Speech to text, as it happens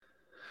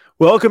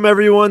Welcome,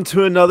 everyone,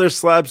 to another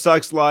Slab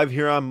Stocks Live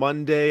here on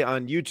Monday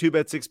on YouTube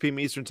at 6 p.m.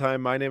 Eastern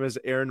Time. My name is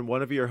Aaron,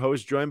 one of your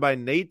hosts, joined by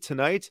Nate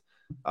tonight.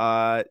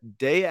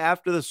 Day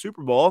after the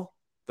Super Bowl,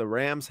 the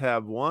Rams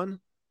have won.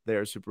 They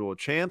are Super Bowl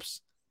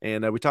champs.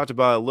 And we talked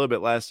about it a little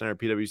bit last night on our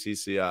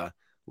PWCC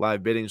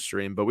live bidding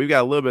stream, but we've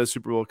got a little bit of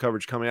Super Bowl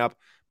coverage coming up.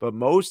 But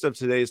most of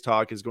today's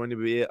talk is going to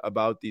be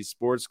about the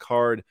sports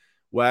card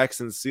wax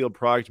and seal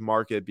product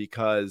market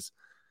because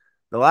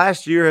the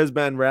last year has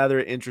been rather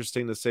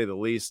interesting to say the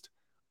least.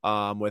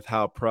 With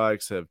how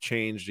products have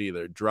changed,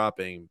 either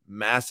dropping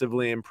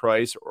massively in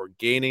price or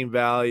gaining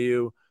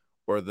value,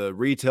 or the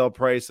retail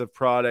price of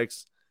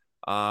products.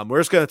 We're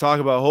just going to talk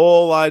about a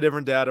whole lot of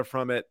different data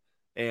from it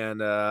and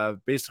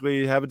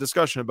basically have a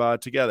discussion about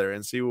it together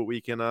and see what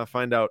we can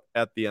find out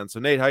at the end.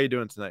 So, Nate, how you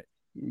doing tonight?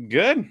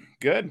 Good.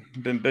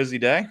 Been a busy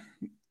day.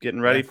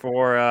 Getting ready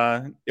for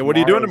what are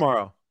you doing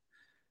tomorrow?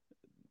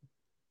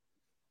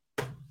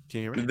 Can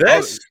you hear me?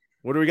 This.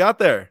 What do we got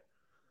there?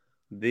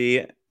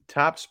 The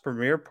Topps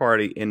Premier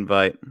Party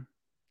invite.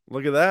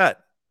 Look at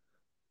that.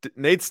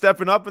 Nate's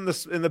stepping up in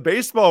the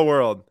baseball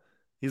world.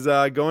 He's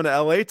going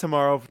to LA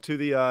tomorrow to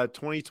the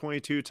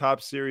 2022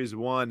 Topps Series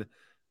 1,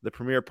 the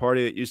Premier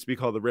Party that used to be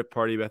called the RIP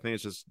Party, but I think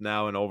it's just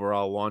now an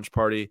overall launch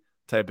party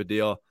type of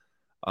deal.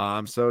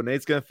 So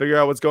Nate's going to figure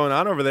out what's going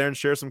on over there and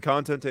share some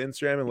content to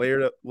Instagram, and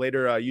later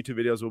YouTube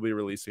videos we'll be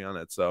releasing on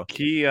it. So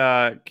key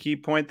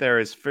point there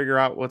is figure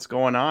out what's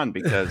going on,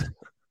 because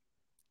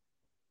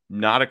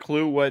not a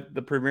clue what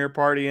the Premier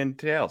Party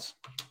entails.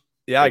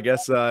 Yeah, I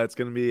guess it's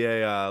going to be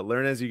a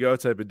learn as you go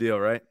type of deal,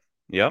 right?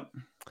 Yep.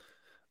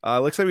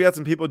 Looks like we got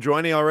some people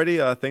joining already.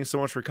 Thanks so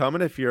much for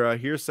coming. If you're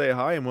here, say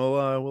hi, and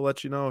we'll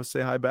let you know.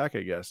 Say hi back,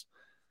 I guess.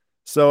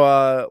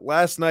 So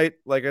last night,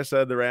 like I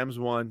said, the Rams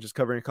won. Just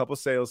covering a couple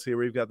sales here.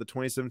 We've got the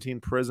 2017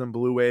 Prism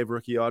Blue Wave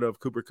rookie auto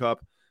of Cooper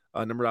Kupp,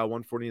 numbered out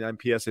 149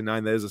 PSA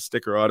 9. That is a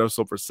sticker auto,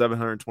 sold for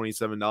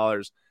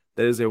 $727.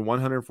 That is a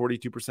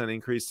 142%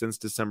 increase since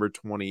December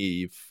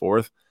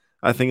 24th,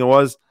 I think it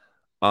was.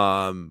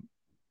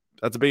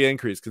 That's a big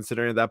increase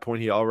considering at that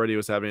point he already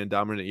was having a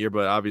dominant year,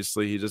 but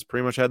obviously he just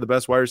pretty much had the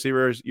best wide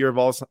receiver year of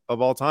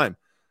all time.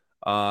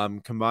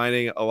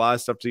 Combining a lot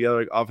of stuff together,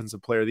 like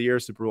Offensive Player of the Year,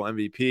 Super Bowl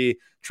MVP,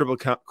 Triple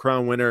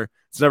Crown winner.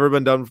 It's never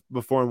been done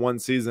before in one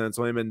season. It's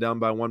only been done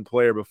by one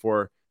player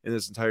before in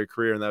his entire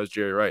career, and that was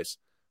Jerry Rice.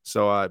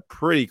 So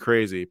pretty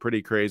crazy.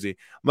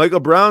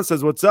 Michael Brown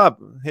says, "What's up?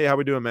 Hey, how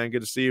we doing, man?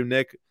 Good to see you."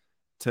 Nick,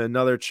 to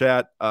another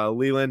chat.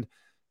 Leland,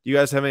 do you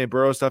guys have any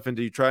Burrow stuff, and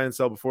do you try and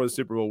sell before the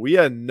Super Bowl? We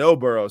had no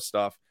Burrow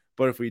stuff,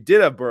 but if we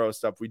did have Burrow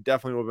stuff, we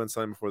definitely would have been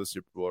selling before the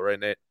Super Bowl, right,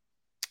 Nate?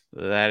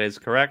 That is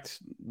correct.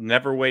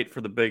 Never wait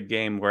for the big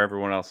game where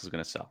everyone else is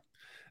going to sell.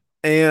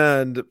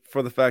 And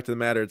for the fact of the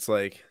matter, it's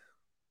like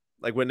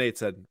what Nate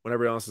said, when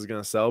everyone else is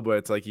going to sell, but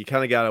it's like you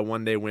kind of got a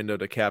one-day window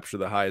to capture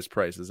the highest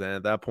prices. And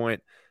at that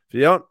point, if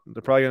you don't,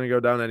 they're probably going to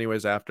go down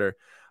anyways after.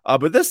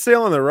 But this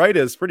sale on the right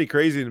is pretty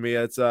crazy to me.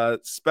 It's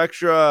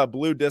Spectra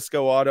Blue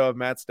Disco Auto of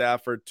Matt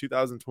Stafford,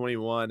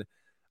 2021.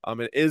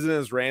 It is in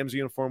his Rams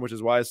uniform, which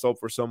is why it sold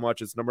for so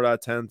much. It's numbered out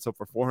of 10, sold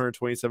for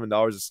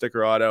 $427, a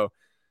sticker auto.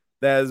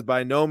 That is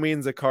by no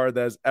means a card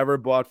that is ever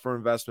bought for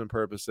investment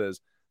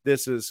purposes.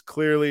 This is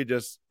clearly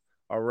just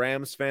a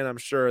Rams fan, I'm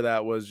sure,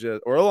 that was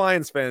just, or a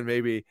Lions fan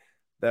maybe,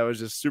 that was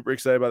just super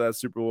excited about that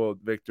Super Bowl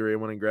victory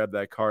and went and grabbed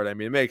that card. I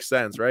mean, it makes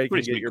sense, right?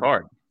 Pretty sweet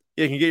card.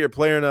 You can get your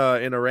player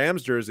in a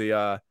Rams jersey.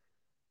 Not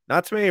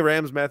too many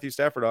Rams Matthew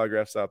Stafford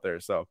autographs out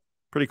there, so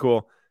pretty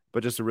cool.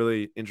 But just a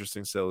really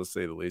interesting sale to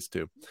say the least,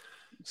 too.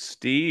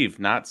 Steve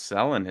not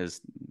selling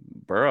his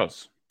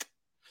Burrows.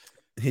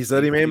 He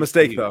said he made a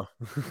mistake, though.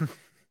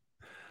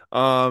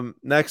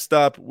 Next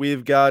up,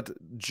 we've got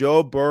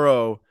Joe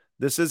Burrow.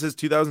 This is his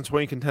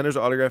 2020 Contenders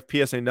autograph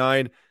PSA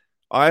 9.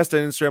 I asked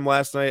on Instagram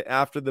last night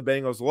after the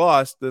Bengals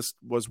lost, this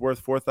was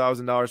worth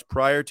 $4,000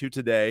 prior to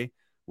today.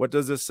 What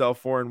does this sell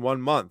for in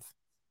 1 month?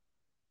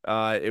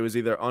 It was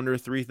either under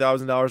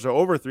 $3,000 or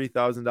over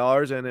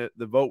 $3,000, and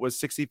the vote was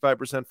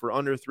 65% for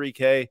under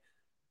 $3K,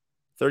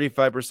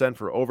 35%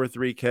 for over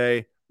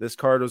 $3K. This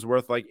card was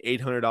worth like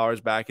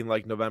 $800 back in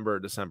like November or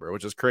December,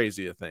 which is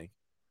crazy to think.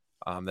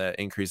 That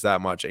increased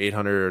that much,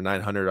 800 or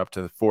 900 up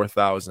to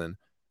 4,000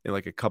 in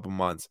like a couple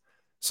months.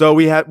 So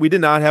we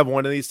did not have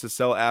one of these to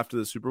sell after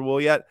the Super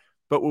Bowl yet,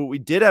 but what we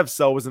did have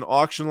sell was an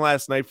auction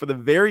last night for the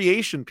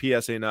variation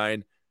PSA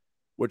 9,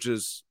 which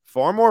is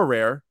far more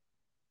rare,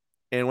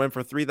 and went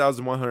for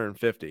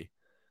 $3,150.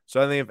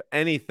 So I think if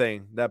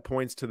anything, that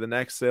points to the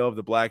next sale of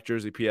the black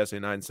jersey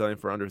PSA 9 selling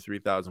for under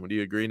 $3,000. Would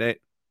you agree, Nate?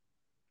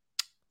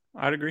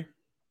 I'd agree.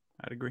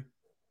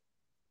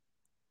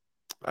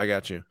 I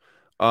got you.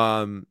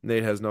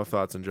 Nate has no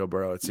thoughts on Joe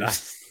Burrow. It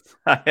seems.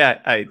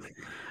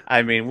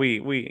 I mean, we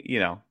we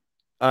know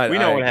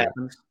what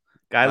happens.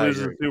 Guy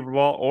loses a Super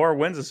Bowl or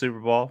wins a Super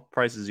Bowl,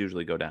 prices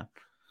usually go down.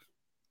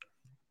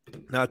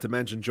 Not to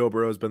mention, Joe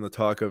Burrow has been the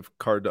talk of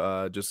card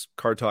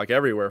talk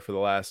everywhere for the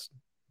last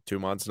 2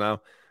 months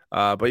now.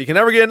 But you can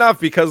never get enough,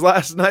 because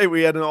last night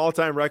we had an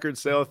all-time record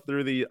sale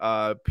through the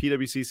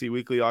PWCC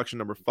Weekly Auction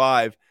number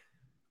 5.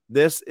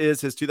 This is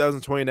his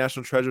 2020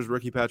 National Treasures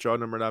rookie patch auto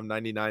number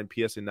 99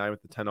 PSA 9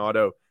 with the 10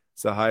 auto.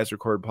 It's the highest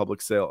recorded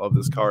public sale of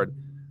this card.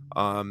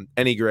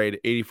 Any grade,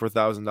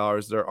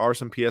 $84,000. There are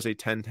some PSA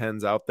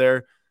 1010s out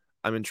there.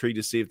 I'm intrigued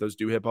to see if those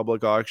do hit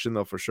public auction.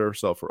 They'll for sure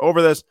sell for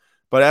over this.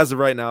 But as of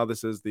right now,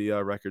 this is the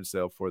record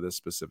sale for this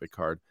specific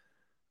card.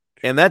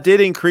 And that did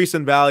increase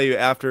in value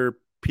after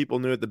people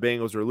knew that the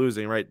Bengals were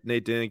losing, right?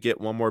 Nate didn't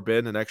get one more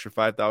bid, an extra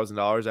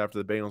 $5,000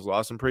 after the Bengals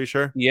lost, I'm pretty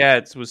sure. Yeah,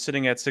 it was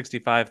sitting at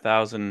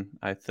 65,000,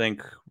 I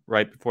think,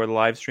 right before the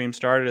live stream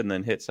started, and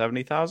then hit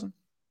 70,000.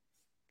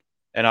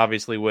 And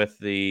obviously with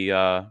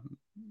the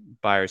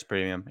buyer's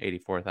premium,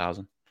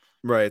 84,000.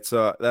 Right.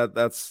 So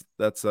that's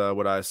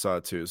what I saw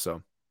too.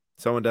 So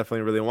someone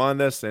definitely really wanted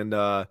this, and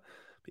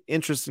be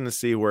interesting to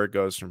see where it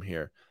goes from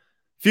here.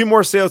 Few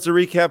more sales to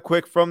recap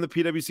quick from the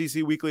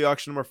PWCC weekly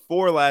auction number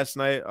 4 last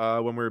night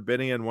when we were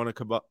bidding and won a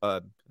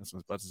I was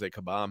about to say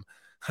Kabam.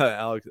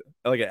 Alec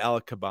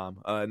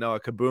Kabam. No, a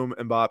Kaboom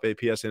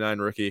Mbappe PSA 9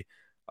 rookie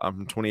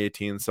from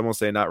 2018. Some will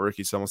say not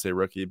rookie, some will say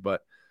rookie,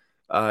 but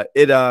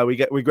we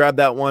grabbed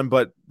that one.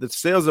 But the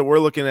sales that we're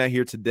looking at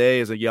here today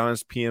is a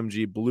Giannis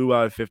PMG blue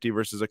out of 50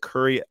 versus a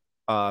Curry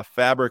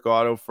fabric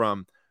auto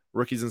from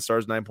Rookies and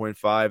Stars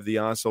 9.5. The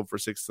Giannis sold for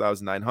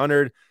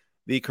 $6,900.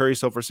 The Curry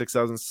sold for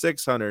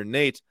 $6,600.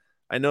 Nate,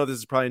 I know this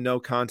is probably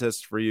no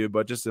contest for you,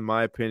 but just in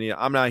my opinion,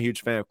 I'm not a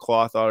huge fan of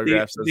cloth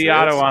autographs. The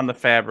auto on the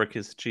fabric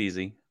is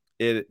cheesy.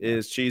 It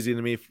is cheesy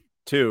to me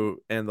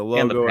too, and the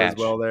logo as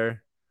well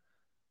there.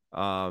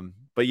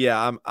 But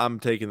yeah, I'm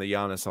taking the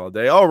Giannis all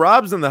day. Oh,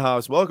 Rob's in the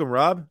house. Welcome,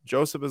 Rob.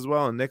 Joseph as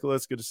well, and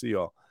Nicholas. Good to see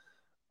you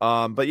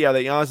all. But yeah, the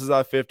Giannis is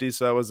out 50,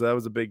 so that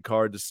was a big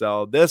card to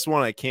sell. This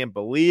one I can't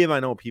believe.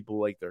 I know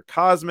people like their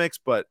Cosmics,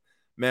 but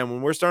man,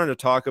 when we're starting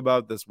to talk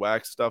about this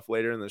wax stuff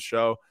later in the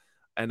show,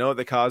 I know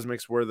the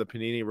Cosmics were the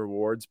Panini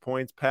Rewards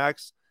points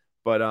packs,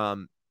 but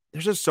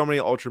there's just so many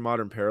ultra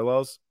modern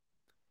parallels.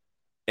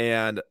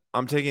 And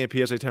I'm taking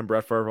a PSA 10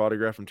 Brett Favre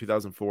autograph from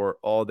 2004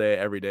 all day,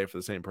 every day for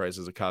the same price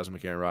as a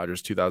Cosmic Aaron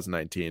Rodgers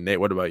 2019. Nate,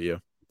 what about you?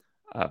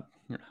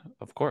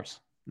 Of course.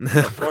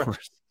 Of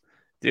course.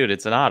 Dude,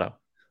 it's an auto.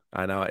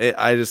 I know.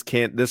 I just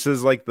can't. This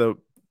is like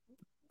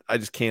I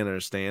just can't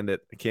understand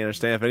it. I can't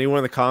understand. If anyone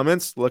in the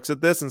comments looks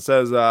at this and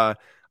says,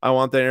 I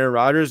want the Aaron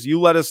Rodgers,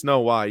 you let us know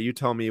why. You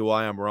tell me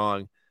why I'm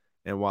wrong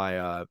and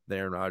why the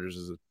Aaron Rodgers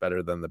is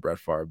better than the Brett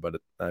Favre, but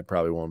I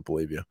probably won't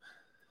believe you.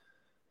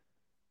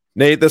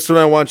 Nate, this one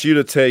I want you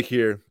to take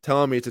here.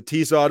 Telling me it's a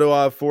Tease Auto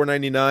of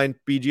 $499,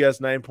 BGS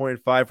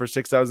 9.5 for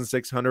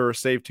 $6,600, or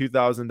save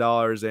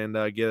 $2,000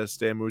 and get a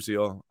Stan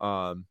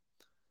Musial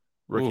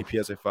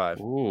rookie PSA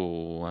 5.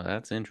 Ooh,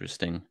 that's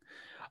interesting.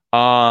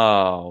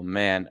 Oh,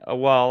 man.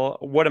 Well,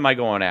 what am I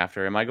going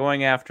after? Am I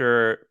going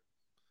after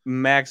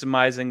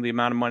maximizing the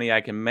amount of money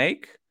I can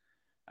make?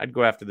 I'd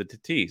go after the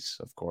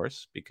Tatis, of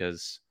course,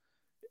 because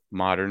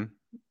modern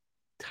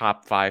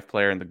top 5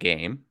 player in the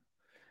game.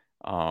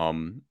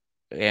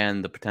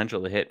 And the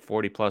potential to hit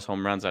 40-plus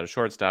home runs out of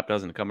shortstop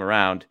doesn't come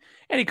around.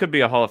 And he could be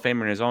a Hall of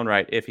Famer in his own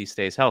right if he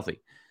stays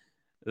healthy.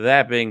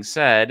 That being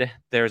said,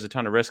 there's a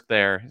ton of risk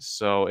there.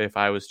 So if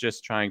I was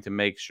just trying to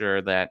make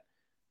sure that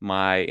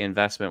my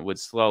investment would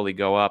slowly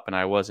go up and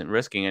I wasn't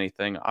risking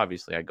anything,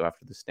 obviously I'd go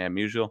after the Stan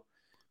Musial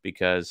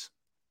because,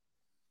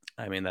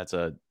 I mean, that's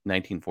a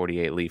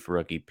 1948 Leaf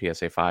rookie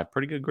PSA 5.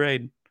 Pretty good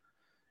grade.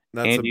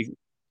 Yeah?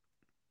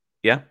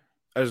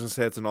 I was going to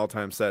say it's an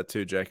all-time set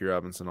too, Jackie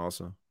Robinson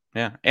also.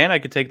 Yeah, and I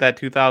could take that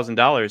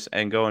 $2,000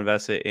 and go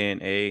invest it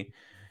in a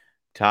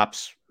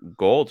Topps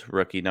Gold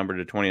rookie number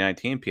to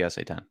 2019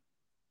 PSA 10.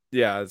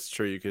 Yeah, it's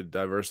true. You could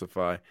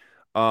diversify.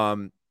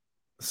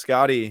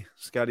 Scotty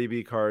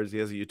B Cards, he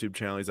has a YouTube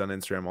channel. He's on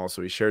Instagram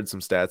also. He shared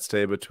some stats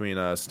today between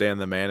Stan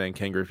the Man and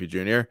Ken Griffey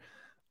Jr.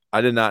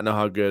 I did not know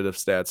how good of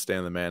stats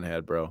Stan the Man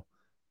had, bro.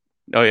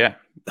 Oh, yeah.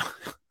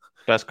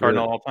 Best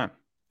Cardinal really, all time.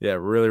 Yeah,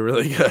 really,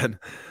 really good.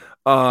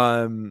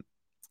 But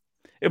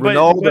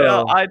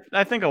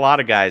I think a lot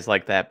of guys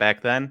like that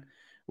back then,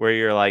 where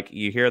you're like,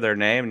 you hear their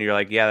name and you're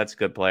like, yeah, that's a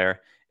good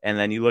player. And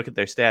then you look at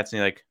their stats and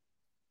you're like,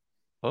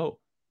 oh.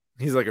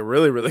 He's like a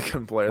really, really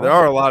good player. There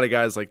are a lot of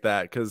guys like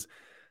that because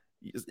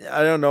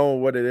I don't know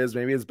what it is.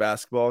 Maybe it's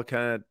basketball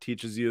kind of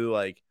teaches you,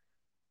 like,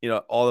 you know,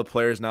 all the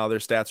players now, their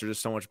stats are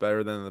just so much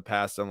better than in the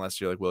past,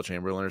 unless you're like Will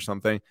Chamberlain or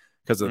something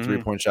because of the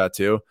 3-point shot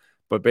too.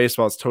 But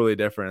baseball is totally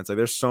different. It's like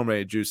there's so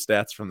many juice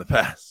stats from the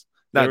past.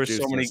 There were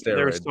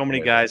so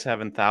many guys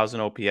having 1,000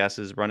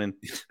 OPSs, running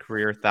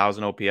career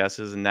 1,000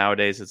 OPSs, and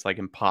nowadays it's like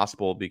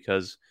impossible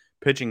because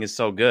pitching is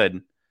so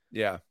good.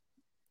 Yeah,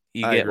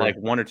 you get like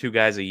 1 or 2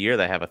 guys a year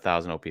that have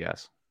 1,000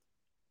 OPS.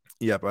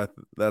 Yeah, but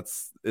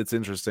it's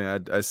interesting.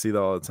 I see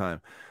that all the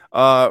time.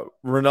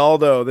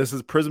 Ronaldo, this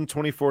is Prism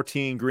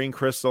 2014 Green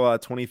Crystal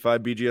at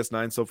 25 BGS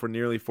 9, so for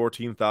nearly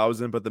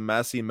 14,000. But the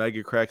Messi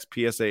Mega Cracks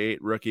PSA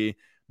 8 rookie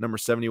number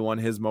 71,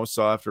 his most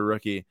sought after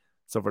rookie.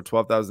 So for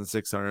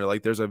 12,600,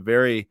 like there's a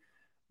very,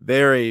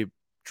 very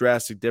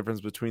drastic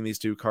difference between these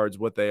two cards,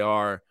 what they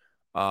are,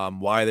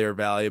 why they're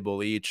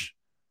valuable each.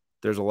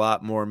 There's a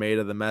lot more made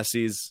of the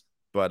Messis.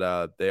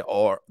 but they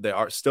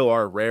are still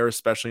rare,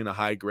 especially in a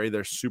high grade.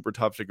 They're super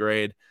tough to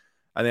grade.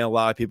 I think a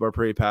lot of people are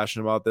pretty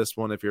passionate about this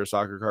one. If you're a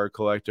soccer card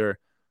collector,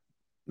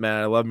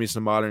 man, I love me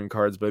some modern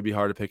cards, but it'd be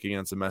hard to pick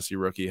against a Messi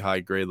rookie high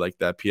grade like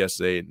that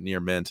PSA near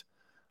mint,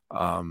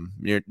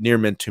 near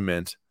mint to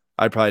mint.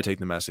 I'd probably take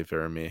the Messi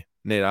for me.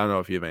 Nate, I don't know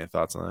if you have any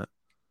thoughts on that.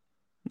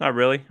 Not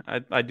really.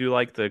 I do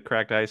like the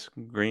cracked ice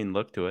green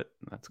look to it.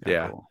 That's kind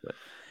of Yeah. cool. But,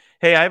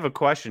 hey, I have a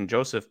question.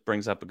 Joseph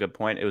brings up a good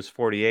point. It was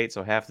 48,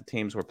 so half the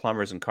teams were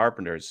plumbers and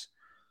carpenters.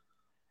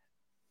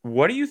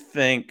 What do you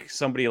think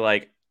somebody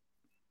like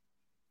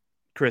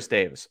Chris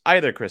Davis,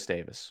 either Chris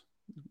Davis,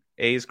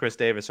 A's Chris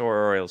Davis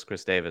or Orioles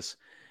Chris Davis,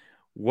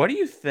 what do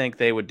you think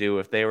they would do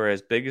if they were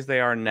as big as they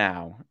are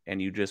now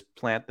and you just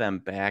plant them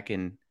back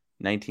in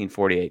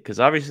 1948? Because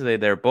obviously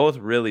they're both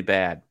really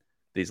bad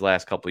these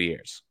last couple of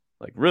years,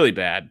 like really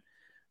bad.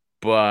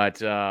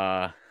 But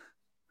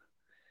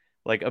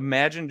like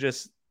imagine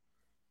just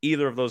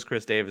either of those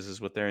Chris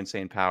Davises with their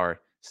insane power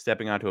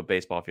stepping onto a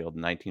baseball field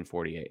in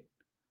 1948.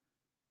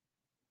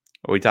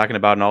 Are we talking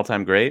about an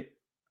all-time great?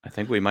 I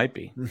think we might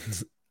be.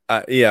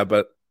 Yeah,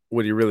 but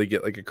would you really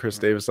get like a Chris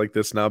Davis like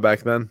this now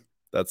back then?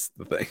 That's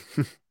the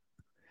thing.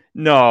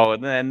 No,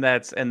 and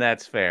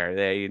that's fair.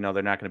 They're not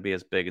going to be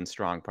as big and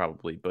strong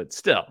probably, but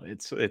still,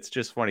 it's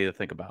just funny to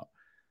think about.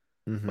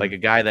 Mm-hmm. Like a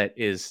guy that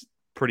is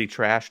pretty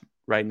trash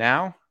right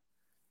now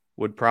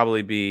would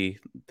probably be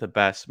the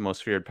best,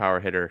 most feared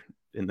power hitter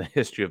in the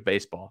history of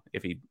baseball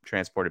if he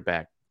transported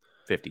back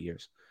 50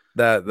 years.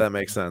 That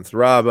makes sense.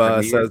 Rob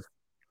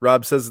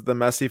says that the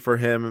Messi for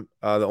him,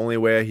 the only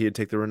way he'd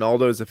take the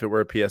Ronaldo is if it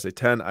were a PSA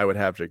 10. I would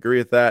have to agree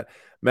with that.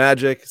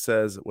 Magic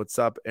says, what's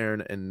up,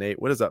 Aaron and Nate?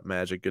 What is up,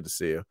 Magic? Good to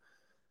see you.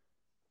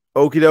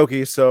 Okie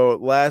dokie. So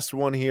last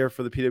one here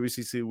for the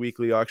PWCC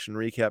weekly auction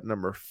recap.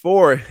 Number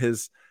 4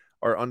 is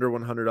our under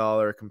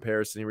 $100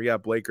 comparison. Here we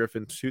got Blake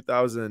Griffin,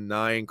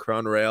 2009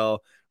 Crown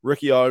Rail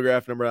rookie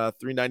autograph, number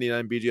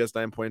 399 BGS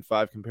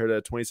 9.5 compared to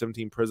a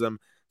 2017 Prism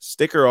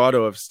sticker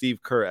auto of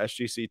Steve Kerr,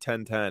 SGC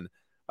 1010.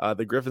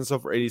 The Griffin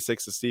sold for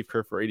 86, the Steve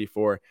Kerr for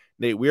 84.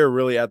 Nate, we are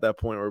really at that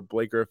point where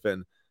Blake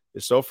Griffin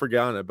is so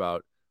forgotten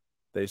about.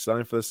 They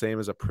selling for the same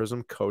as a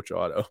Prism Coach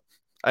auto.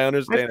 I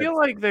understand. I feel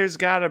like there's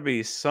got to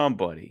be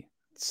somebody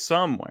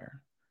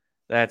somewhere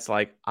that's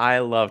like, I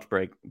loved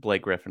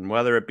Blake Griffin,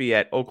 whether it be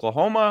at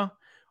Oklahoma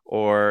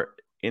or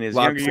in his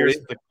younger years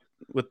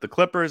with the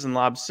Clippers in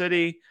Lob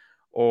City,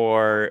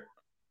 or,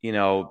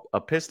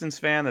 a Pistons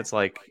fan that's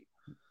like,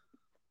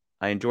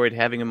 I enjoyed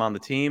having him on the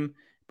team.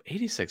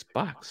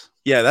 $86.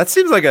 Yeah, that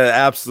seems like an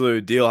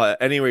absolute deal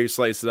anywhere you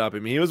slice it up. I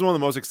mean, he was one of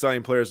the most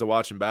exciting players to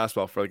watch in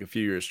basketball for like a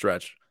few years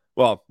stretch.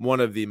 Well, one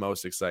of the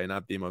most exciting,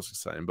 not the most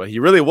exciting, but he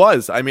really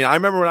was. I mean, I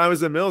remember when I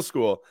was in middle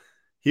school,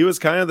 he was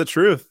kind of the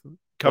truth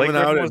coming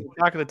out. Was the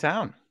talk of the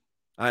town.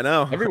 I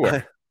know.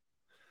 Everywhere.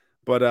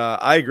 But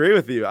I agree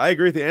with you.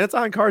 And it's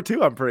on card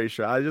too, I'm pretty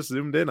sure. I just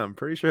zoomed in. I'm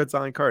pretty sure it's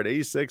on card.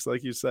 86,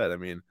 like you said. I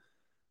mean,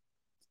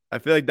 I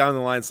feel like down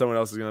the line, someone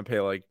else is going to pay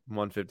like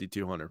 $150,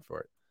 $200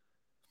 for it.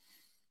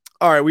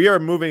 All right, we are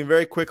moving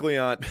very quickly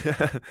on.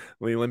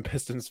 Leland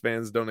Pistons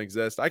fans don't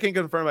exist. I can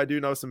confirm I do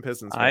know some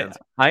Pistons fans.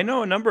 I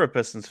know a number of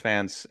Pistons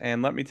fans,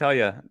 and let me tell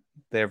you,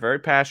 they're very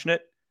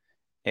passionate,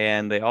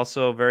 and they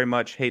also very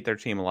much hate their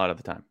team a lot of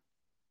the time.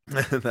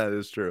 That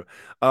is true.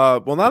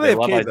 Well, now they have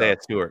Cade. Isaiah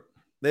Stewart.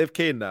 They have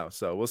Cade now,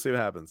 so we'll see what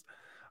happens.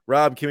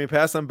 Rob, can we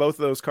pass on both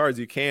of those cards?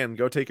 You can.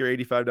 Go take your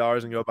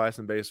 $85 and go buy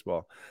some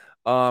baseball.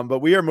 But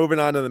we are moving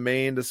on to the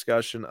main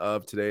discussion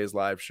of today's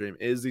live stream.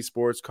 Is the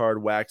sports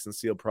card wax and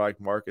seal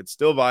product market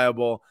still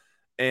viable?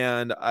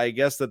 And I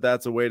guess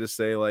that's a way to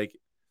say, like,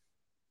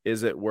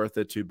 is it worth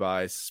it to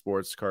buy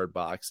sports card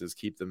boxes,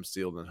 keep them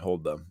sealed, and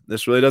hold them?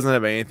 This really doesn't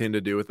have anything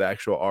to do with the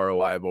actual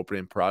ROI of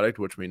opening product,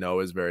 which we know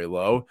is very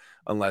low,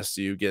 unless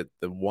you get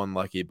the one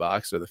lucky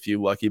box or the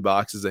few lucky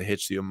boxes that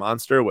hits you a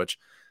monster, which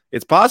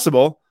it's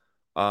possible.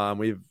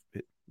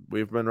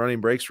 We've been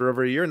running breaks for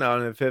over a year now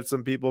and have hit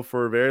some people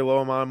for a very low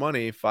amount of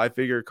money,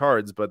 5-figure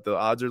cards, but the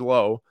odds are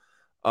low.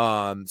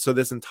 So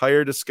this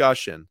entire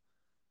discussion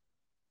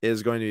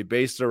is going to be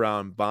based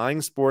around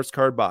buying sports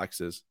card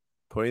boxes,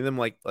 putting them,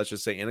 like, let's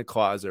just say in a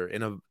closet or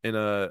in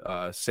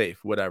a safe,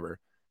 whatever,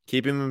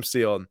 keeping them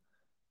sealed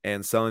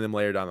and selling them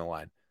later down the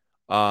line.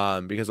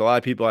 Because a lot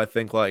of people, I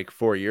think, like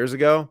 4 years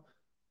ago,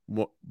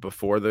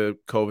 before the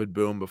COVID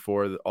boom,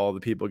 before all the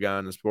people got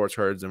into sports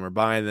cards and were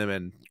buying them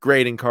and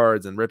grading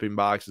cards and ripping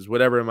boxes,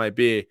 whatever it might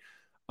be,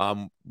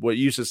 what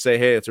used to say,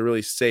 hey, it's a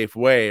really safe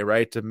way,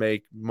 right, to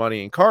make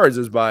money in cards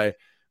is by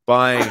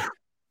buying,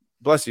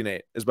 bless you,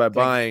 Nate, is by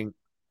buying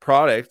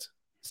product,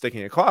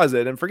 sticking in a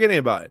closet and forgetting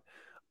about it.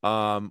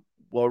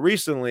 Well,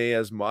 recently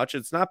it's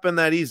not been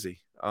that easy.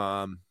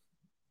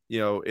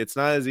 It's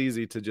not as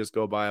easy to just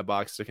go buy a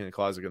box, stick in a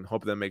closet and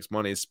hope that makes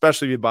money,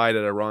 especially if you buy it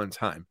at a wrong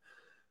time.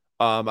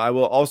 I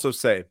will also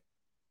say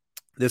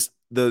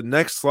the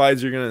next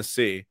slides you're going to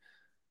see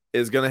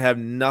is going to have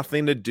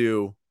nothing to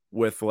do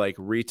with like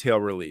retail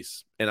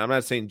release. And I'm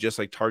not saying just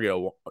like Target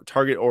or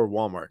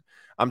Walmart.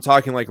 I'm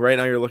talking like right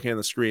now you're looking at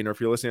the screen, or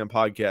if you're listening on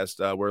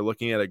podcast, we're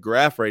looking at a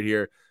graph right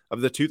here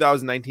of the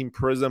 2019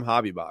 Prism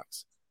Hobby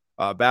Box,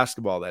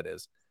 basketball, that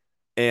is.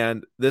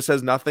 And this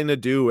has nothing to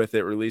do with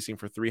it releasing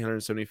for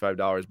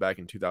 $375 back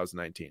in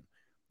 2019.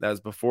 That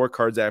was before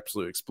cards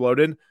absolutely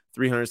exploded.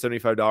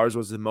 $375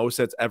 was the most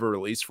that's ever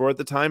released for at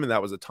the time. And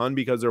that was a ton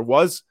because there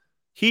was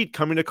heat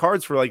coming to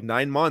cards for like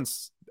 9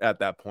 months at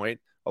that point.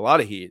 A lot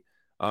of heat.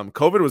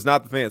 COVID was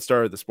not the thing that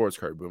started the sports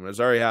card boom. It was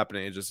already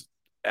happening. It just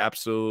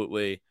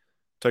absolutely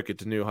took it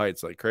to new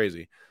heights like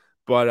crazy.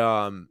 But,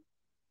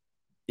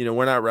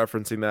 we're not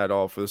referencing that at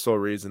all for the sole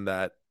reason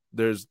that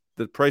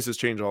the prices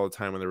change all the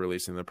time when they're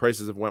releasing. The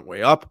prices have went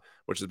way up,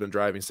 which has been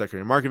driving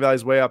secondary market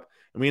values way up.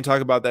 And we can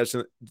talk about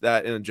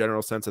that in a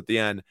general sense at the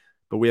end,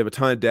 but we have a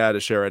ton of data to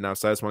share right now.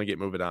 So I just want to get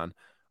moving on.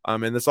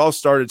 And this all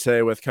started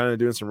today with kind of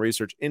doing some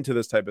research into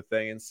this type of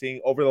thing and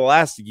seeing over the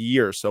last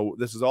year. So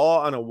this is all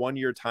on a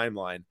 1-year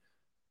timeline.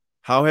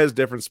 How has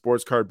different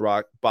sports card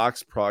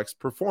box products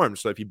performed?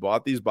 So if you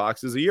bought these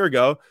boxes a year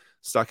ago,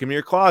 stuck them in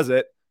your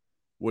closet,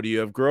 would you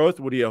have growth?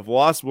 Would you have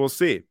loss? We'll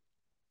see.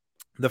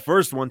 The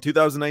first one,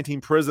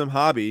 2019 Prism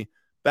Hobby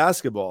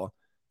basketball,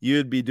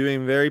 you'd be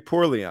doing very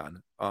poorly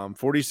on.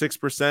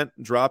 46%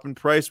 drop in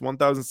price,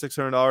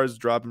 $1,600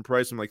 drop in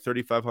price from like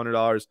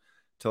 $3,500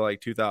 to like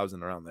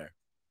 $2,000 around there.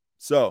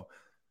 So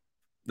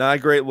not a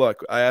great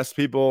look. I asked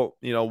people,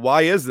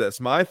 why is this?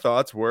 My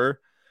thoughts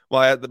were,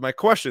 my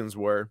questions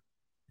were,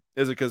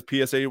 is it because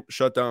PSA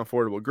shut down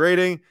affordable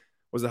grading?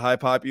 Was a high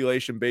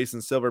population base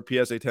in silver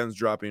PSA 10s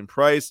dropping in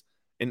price?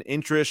 An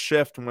interest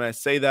shift. When I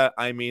say that,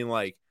 I mean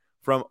like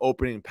from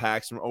opening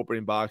packs, from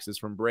opening boxes,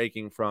 from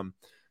breaking, from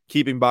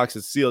keeping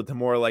boxes sealed to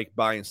more like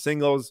buying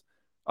singles,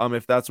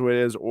 if that's what it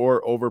is,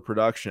 or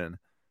overproduction.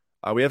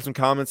 We have some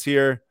comments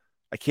here.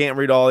 I can't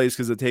read all these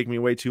because it take me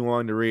way too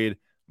long to read.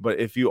 But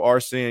if you are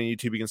seeing on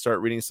YouTube, you can start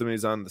reading some of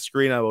these on the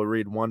screen. I will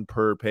read one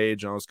per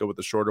page, and let's go with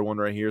the shorter one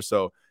right here.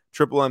 So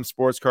Triple M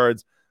Sports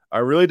Cards. It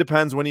really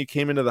depends when you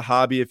came into the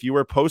hobby. If you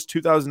were post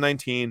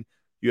 2019,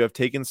 you have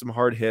taken some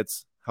hard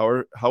hits.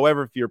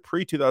 However, if you're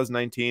pre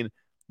 2019,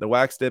 the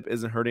wax dip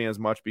isn't hurting as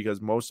much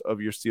because most of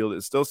your sealed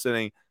is still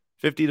sitting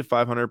 50 to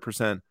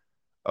 500%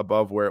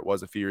 above where it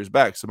was a few years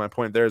back. So my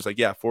point there is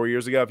 4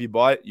 years ago, if you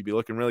bought it, you'd be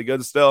looking really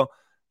good still.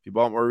 If you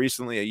bought more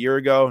recently, a year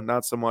ago,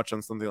 not so much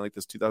on something like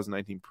this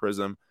 2019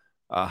 Prism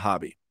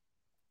hobby.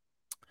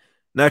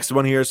 Next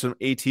one here is some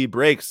AT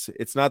breaks.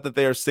 It's not that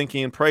they are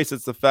sinking in price.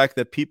 It's the fact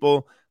that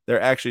people,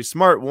 they're actually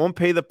smart, won't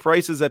pay the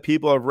prices that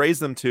people have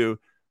raised them to.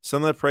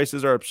 Some of the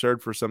prices are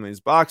absurd for some of these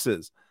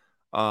boxes.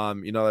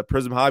 That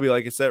Prism hobby,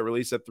 like I said,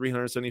 released at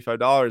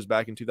 $375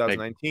 back in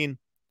 2019.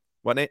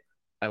 What, Nate?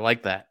 I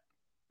like that.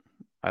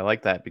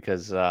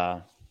 Because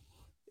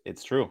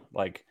it's true.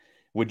 Like,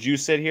 would you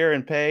sit here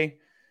and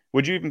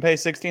would you even pay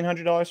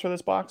 $1,600 for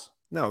this box?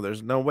 No,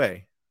 there's no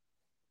way.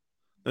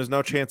 There's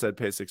no chance I'd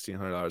pay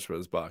 $1,600 for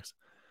this box.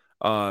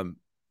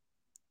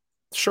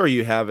 Sure,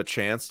 you have a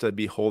chance to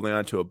be holding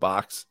on to a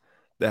box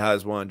that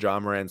has one of Ja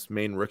Morant's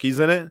main rookies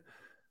in it,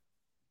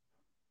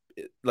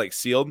 like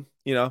sealed,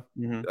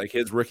 like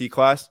his rookie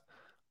class.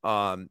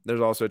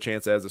 There's also a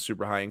chance that has a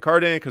super high-end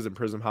card in it because in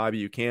Prism Hobby,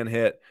 you can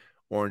hit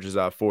oranges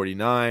out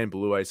 49,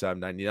 blue ice out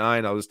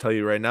 99. I'll just tell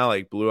you right now,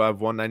 like blue out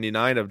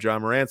 199 of Ja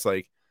Morant's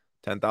like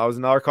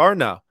 $10,000 card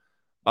now.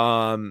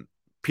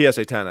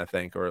 PSA 10, I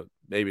think, or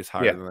maybe it's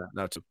higher than that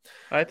now too.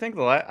 I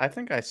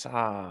think I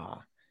saw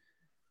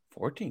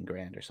 14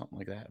 grand or something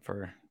like that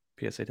for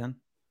PSA 10.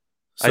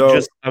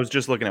 So I was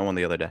just looking at one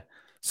the other day.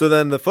 So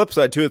then the flip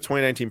side too, the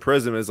 2019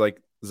 Prism is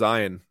like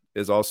Zion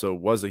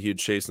was a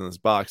huge chase in this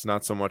box.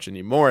 Not so much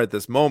anymore at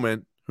this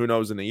moment. Who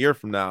knows in a year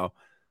from now?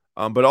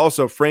 But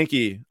also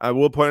Frankie, I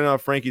will point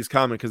out Frankie's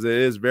comment because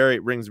it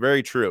rings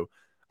very true.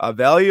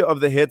 Value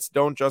of the hits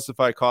don't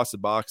justify cost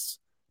of box.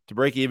 To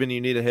break even, you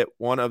need to hit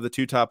one of the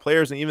two top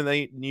players, and even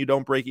then, you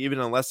don't break even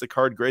unless the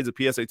card grades a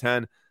PSA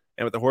 10.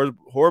 And with the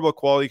horrible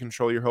quality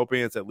control, you're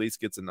hoping it's at least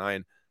gets a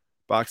 9.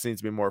 Box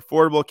needs to be more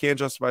affordable. Can't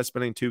justify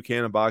spending $2,000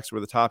 on a box where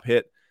the top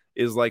hit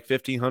is like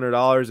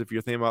 $1,500 if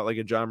you're thinking about like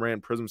a Ja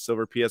Morant Prism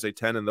Silver PSA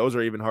 10, and those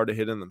are even hard to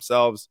hit in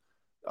themselves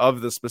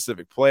of the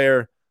specific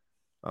player.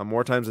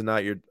 More times than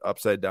not, you're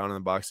upside down in the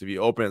box if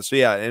you open it. So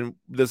yeah, and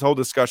this whole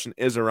discussion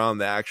is around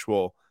the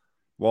actual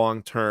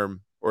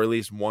long-term, or at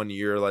least 1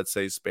 year, let's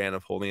say, span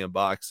of holding a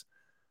box.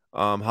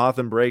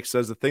 Hotham Break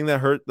says the thing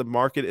that hurt the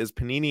market is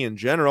Panini in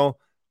general.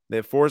 They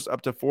have forced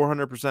up to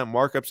 400%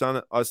 markups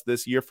on us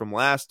this year from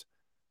last.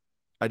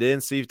 I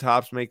didn't see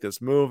Topps make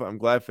this move. I'm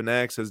glad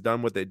Fanatics has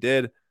done what they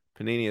did.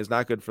 Panini is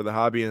not good for the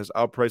hobby and has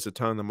outpriced a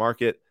ton in the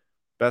market.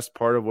 Best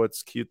part of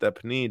what's cute that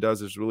Panini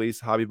does is release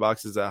hobby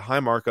boxes at a high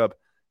markup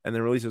and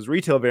then releases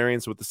retail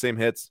variants with the same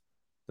hits.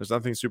 There's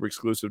nothing super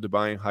exclusive to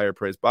buying higher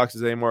priced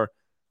boxes anymore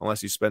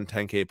unless you spend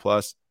 $10,000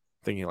 plus,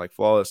 thinking like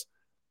Flawless.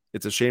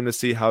 It's a shame to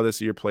see how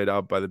this year played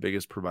out by the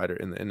biggest provider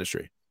in the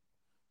industry.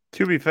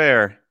 To be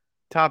fair,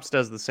 Topps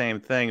does the same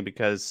thing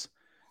because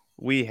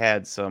we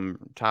had some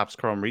Topps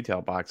Chrome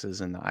retail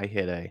boxes and I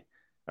hit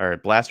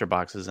blaster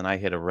boxes and I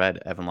hit a red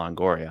Evan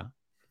Longoria.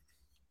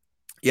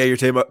 Yeah, you're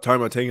talking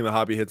about taking the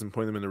hobby hits and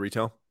putting them into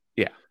retail?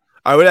 Yeah.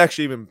 I would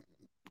actually even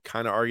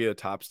kind of argue that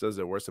Topps does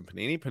it worse than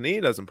Panini.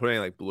 Panini doesn't put any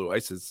like blue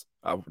ices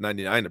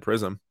 99 to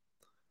Prism.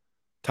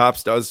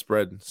 Topps does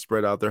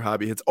spread out their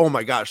hobby hits. Oh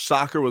my gosh,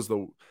 soccer was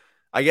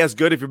I guess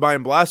good if you're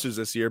buying blasters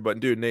this year, but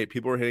dude, Nate,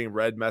 people were hitting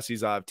red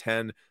Messi's out of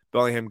 10,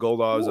 Bellingham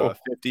Goldogs out of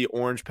 50,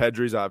 Orange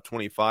Pedri's out of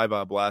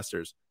 25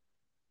 blasters.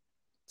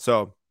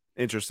 So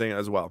interesting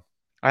as well.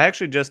 I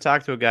actually just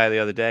talked to a guy the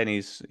other day, and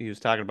he was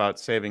talking about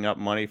saving up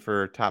money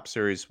for Top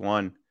Series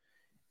 1.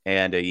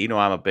 And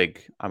I'm a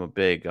big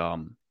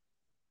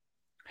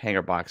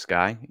hanger box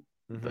guy.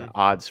 Mm-hmm. The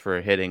odds for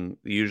hitting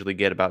usually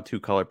get about 2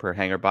 color per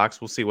hanger box.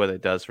 We'll see what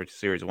it does for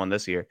Series 1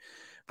 this year.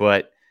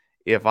 But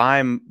if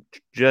I'm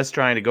just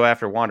trying to go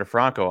after Wander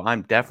Franco,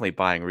 I'm definitely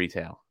buying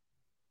retail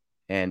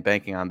and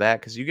banking on that,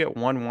 because you get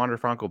 1 Wander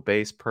Franco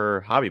base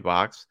per hobby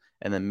box,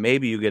 and then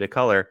maybe you get a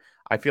color.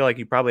 I feel like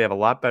you probably have a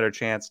lot better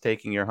chance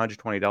taking your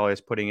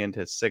 $120, putting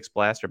into 6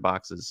 blaster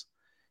boxes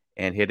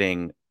and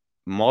hitting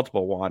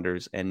multiple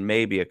Wanders and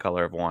maybe a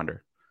color of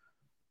Wander.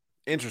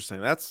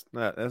 Interesting. That's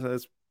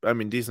I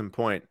mean, decent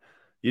point.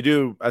 You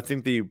do. I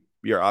think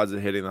your odds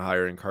of hitting the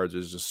higher end cards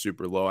is just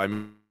super low. I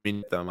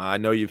mean, I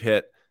know you've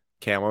hit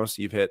camos,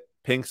 you've hit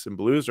pinks and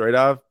blues right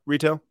out of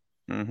retail.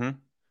 Mm-hmm.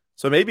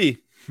 So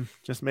maybe,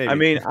 just maybe. I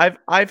mean,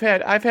 I've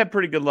had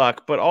pretty good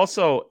luck, but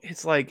also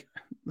it's like,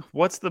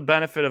 what's the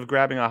benefit of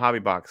grabbing a hobby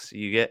box?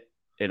 You get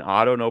an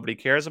auto nobody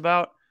cares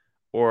about,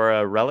 or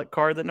a relic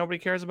card that nobody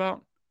cares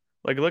about.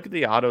 Like, look at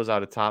the autos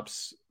out of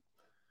Topps.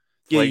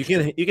 Yeah, like,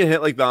 you can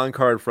hit like the on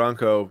card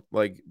Franco,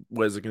 like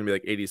what is it going to be,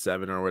 like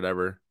 87 or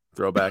whatever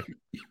throwback.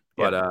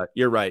 But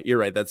you're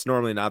right. That's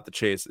normally not the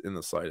chase in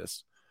the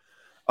slightest.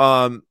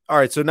 All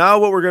right, so now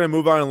what we're going to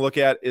move on and look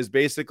at is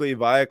basically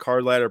via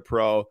Card Ladder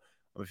Pro.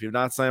 If you've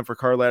not signed up for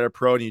Card Ladder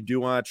Pro and you do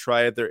want to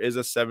try it, there is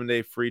a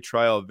 7-day free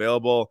trial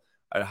available.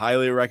 I'd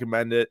highly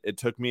recommend it. It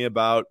took me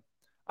about,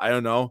 I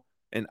don't know,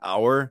 an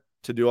hour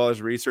to do all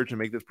this research and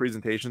make this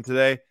presentation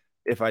today.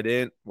 If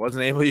I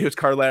wasn't able to use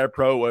Card Ladder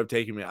Pro, it would have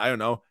taken me, I don't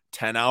know,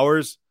 10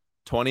 hours,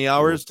 20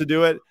 hours to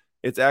do it.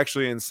 It's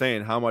actually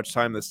insane how much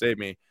time this saved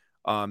me.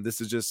 This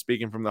is just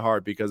speaking from the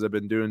heart, because I've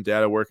been doing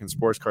data work in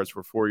sports cards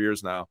for 4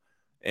 years now.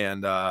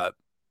 And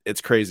it's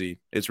crazy.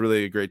 It's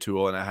really a great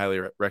tool, and I highly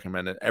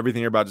recommend it.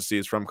 Everything you're about to see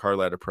is from Card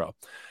Ladder Pro.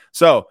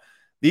 So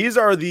these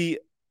are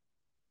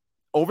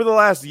over the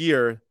last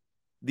year,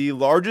 the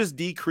largest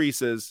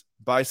decreases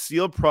by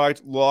sealed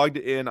product logged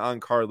in on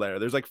Card Ladder.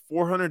 There's like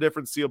 400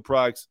 different sealed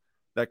products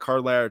that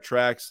Card Ladder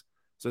tracks.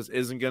 So this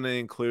isn't going to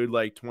include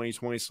like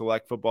 2020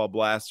 Select Football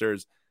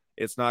Blasters.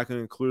 It's not going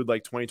to include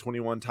like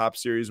 2021 Top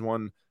Series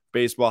 1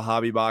 baseball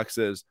hobby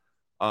boxes.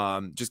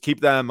 Just keep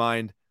that in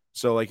mind.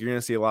 So like, you're going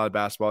to see a lot of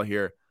basketball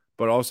here,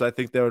 but also I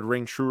think that would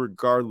ring true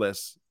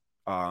regardless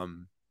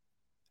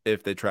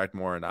if they tracked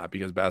more or not,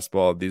 because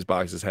basketball, these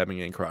boxes haven't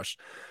getting crushed.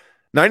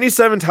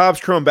 97 Topps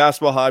Chrome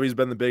basketball hobby has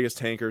been the biggest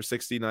tanker,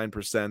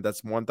 69%.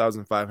 That's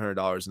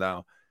 $1,500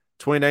 now.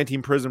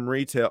 2019 Prism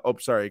retail. Oh,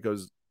 sorry. It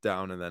goes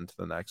down and then to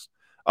the next.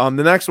 The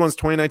next one's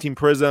 2019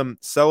 Prism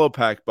Cello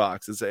Pack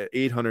box. It's at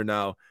 $800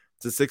 now.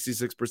 It's a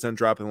 66%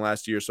 drop in the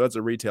last year. So that's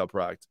a retail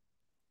product.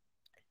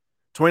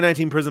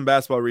 2019 Prism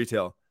basketball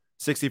retail,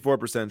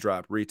 64%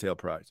 drop, retail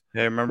product.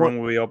 Hey, remember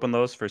when we opened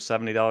those for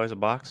 $70 a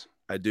box?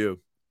 I do.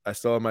 I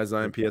still have my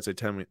Zion PSA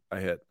 10 I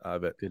hit out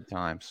of it. Good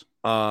times.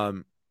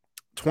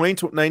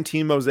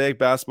 2019 Mosaic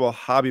basketball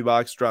hobby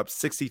box dropped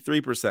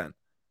 63%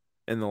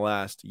 in the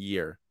last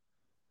year.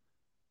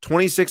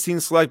 2016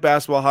 Select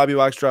basketball hobby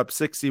box dropped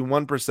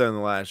 61% in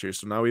the last year.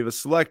 So now we have a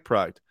Select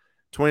product.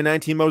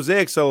 2019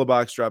 Mosaic solo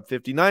box dropped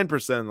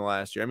 59% in the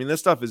last year. I mean, this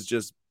stuff is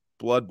just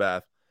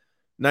bloodbath.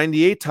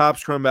 98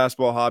 Topps Chrome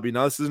basketball hobby.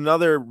 Now this is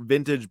another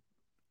vintage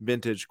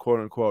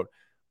quote unquote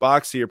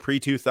box here,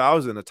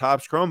 pre-2000. A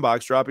Topps Chrome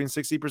box dropping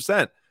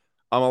 60%.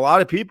 A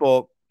lot of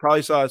people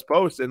probably saw this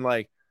post and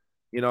like,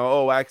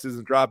 Wax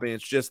isn't dropping.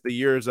 It's just the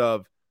years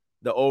of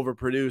the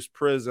overproduced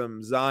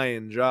Prism,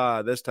 Zion,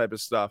 Ja, this type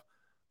of stuff.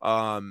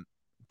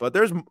 But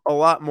there's a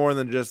lot more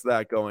than just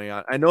that going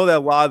on. I know that a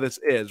lot of this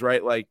is,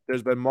 right? Like,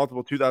 there's been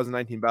multiple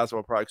 2019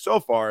 basketball products so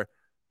far,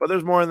 but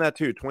there's more than that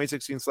too.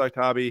 2016 Select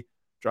Hobby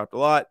dropped a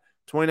lot.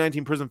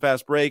 2019 Prism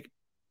Fast Break.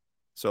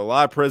 So a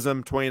lot of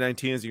Prism.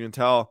 2019, as you can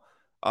tell,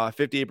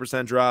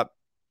 58% drop.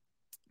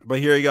 But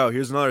here you go.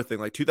 Here's another thing.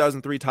 Like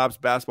 2003 Topps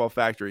Basketball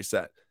Factory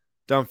set,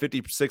 down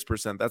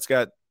 56%. That's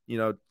got,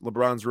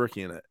 LeBron's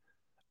rookie in it.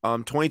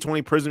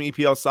 2020 Prism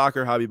EPL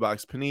Soccer Hobby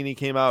Box. Panini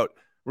came out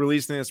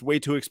releasing this way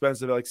too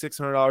expensive at like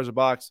 $600 a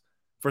box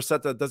for a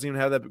set that doesn't even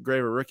have that great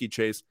of a rookie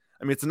chase.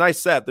 I mean, it's a nice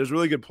set. There's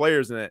really good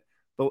players in it,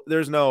 but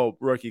there's no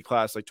rookie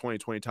class like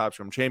 2020 Topps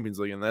from Champions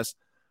League in this.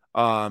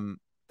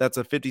 That's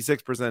a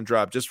 56%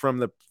 drop just from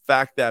the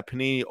fact that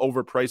Panini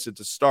overpriced it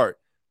to start.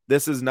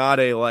 This is not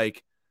a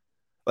like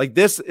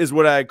this is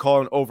what I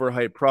call an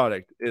overhyped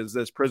product, is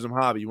this Prism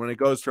Hobby. When it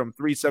goes from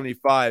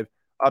 $375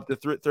 up to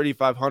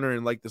 $3,500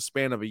 in like the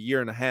span of a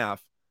year and a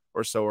half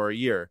or so, or a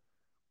year.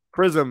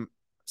 Prism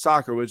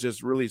Soccer was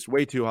just released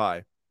way too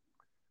high.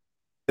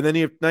 And then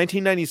you have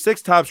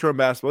 1996 Topps Chrome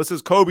basketball. This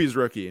is Kobe's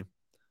rookie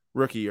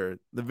year.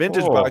 The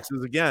vintage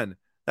boxes again.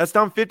 That's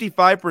down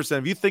 55%.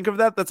 If you think of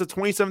that, that's a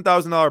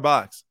 $27,000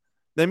 box.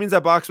 That means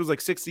that box was like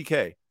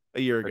 $60K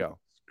a year ago.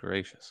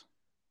 Gracious.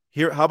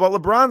 Here, how about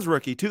LeBron's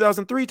rookie,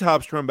 2003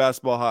 Topps Chrome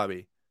Basketball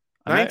Hobby,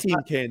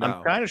 $19K I'm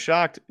now. kind of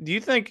shocked. Do you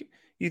think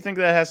that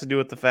has to do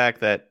with the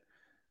fact that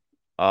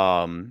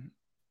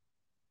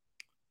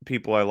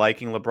people are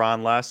liking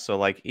LeBron less? So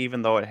like,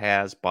 even though it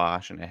has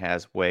Bosch and it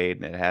has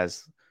Wade and it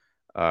has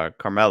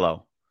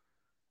Carmelo.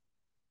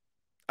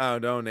 I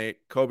don't know, Nate.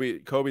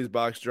 Kobe's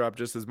box dropped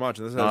just as much.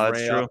 And this No,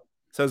 that's true.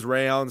 Says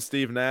Ray Allen,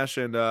 Steve Nash,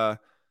 and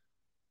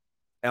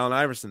Allen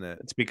Iverson in it.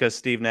 It's because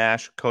Steve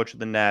Nash, coach of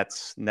the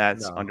Nets,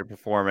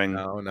 underperforming.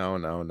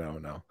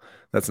 No.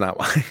 That's not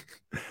why.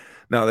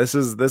 No, this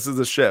is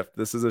a shift.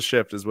 This is a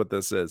shift, is what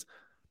this is.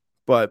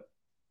 But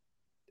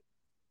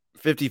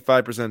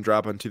 55%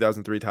 drop on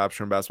 2003 Topps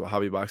Chrome Basketball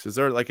Hobby boxes.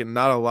 There are like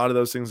not a lot of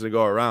those things to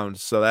go around.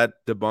 So that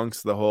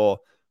debunks the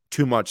whole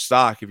too much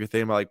stock if you're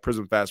thinking about like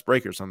Prism Fast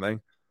Break or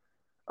something.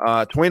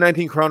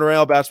 2019 Crown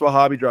Royale Basketball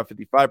Hobby dropped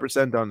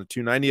 55% down to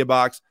 $290 a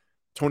box.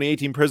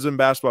 2018 Prism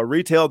Basketball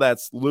Retail,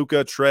 that's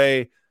Luka,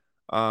 Trey,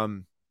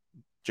 Jared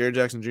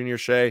Jackson Jr.,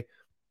 Shea,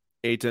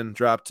 Ayton,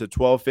 dropped to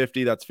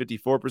 $12.50. That's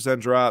 54%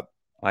 drop.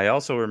 I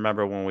also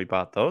remember when we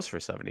bought those for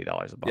 $70 a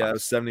box. Yeah, it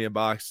was $70 a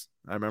box.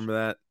 I remember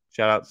that.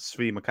 Shout out to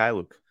Svi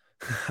Mikhailuk.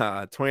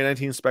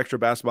 2019 Spectra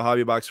Basketball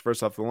Hobby Box,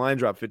 first off the line,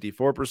 dropped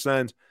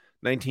 54%.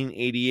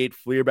 1988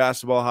 Fleer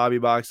Basketball Hobby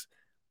Box,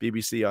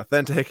 BBC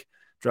Authentic,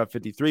 dropped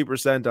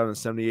 53% down to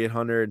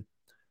 7,800.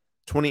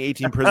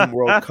 2018 Prism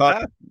World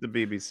Cup. The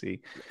BBC.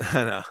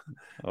 I know.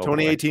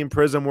 2018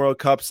 Prism World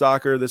Cup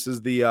Soccer. This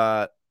is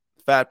the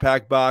Fat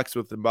Pack box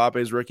with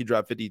Mbappe's rookie,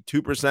 dropped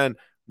 52%.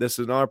 This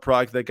is another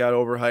product that got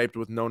overhyped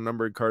with no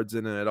numbered cards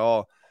in it at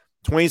all.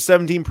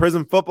 2017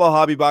 Prism Football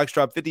Hobby Box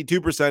dropped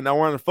 52%. Now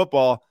we're on the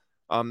football.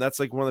 That's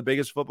like one of the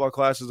biggest football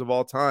classes of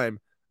all time.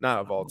 Not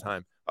of all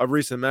time. Of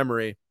recent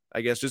memory,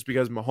 I guess, just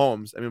because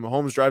Mahomes. I mean,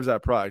 Mahomes drives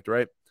that product,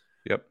 right?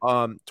 Yep.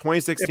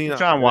 2016. If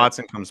Deshaun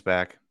Watson comes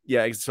back.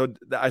 Yeah, so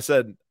I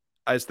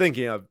was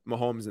thinking of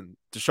Mahomes and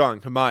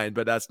Deshaun combined,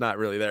 but that's not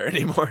really there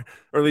anymore,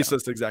 or at least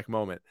this exact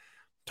moment.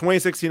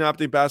 2016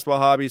 Optic Basketball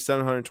Hobby,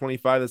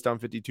 725. That's down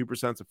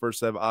 52%. It's the first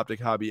set of Optic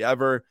Hobby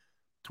ever.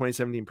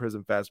 2017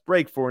 Prism Fast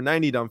Break,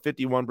 490, down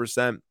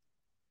 51%.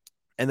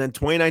 And then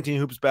 2019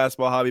 Hoops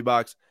Basketball Hobby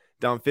Box,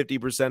 down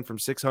 50% from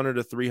 $600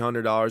 to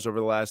 $300 over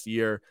the last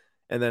year.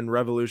 And then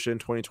Revolution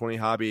 2020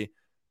 Hobby,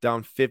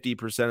 down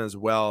 50% as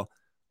well,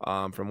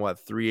 from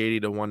 380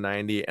 to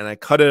 190. And I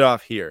cut it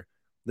off here.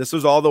 This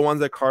was all the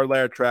ones that Card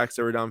Ladder tracks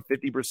that were down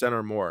 50%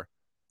 or more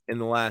in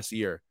the last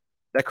year.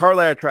 That Card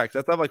Ladder tracks,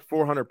 that's not like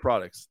 400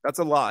 products. That's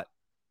a lot.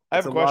 I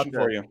have a question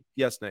for you.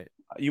 Yes, Nate.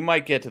 You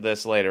might get to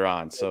this later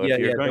on. So if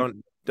you're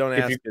going, don't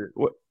ask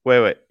it.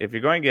 Wait. If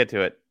you're going to get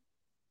to it,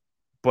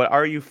 but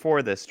are you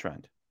for this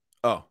trend?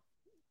 Oh.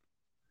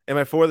 Am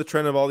I for the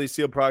trend of all these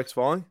sealed products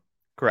falling?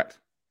 Correct.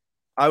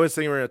 I was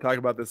thinking we were going to talk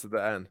about this at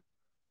the end.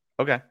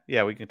 Okay.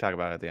 Yeah, we can talk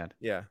about it at the end.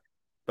 Yeah.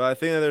 But I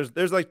think that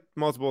there's like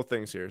multiple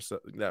things here so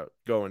that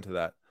go into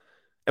that.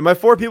 Am I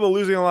for people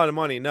losing a lot of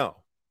money? No.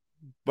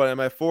 But am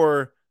I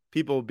for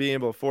people being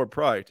able to afford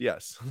product?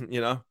 Yes.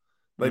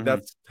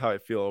 That's how I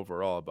feel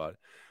overall about it.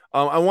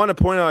 I want to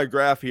point out a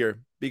graph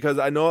here because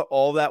I know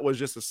all that was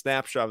just a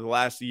snapshot of the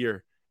last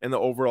year and the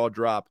overall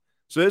drop.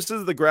 So this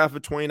is the graph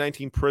of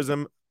 2019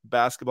 Prism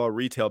basketball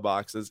retail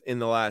boxes in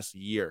the last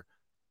year.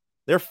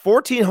 They're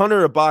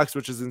 $1,400 a box,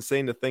 which is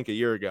insane to think a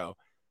year ago.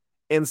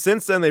 And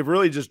since then, they've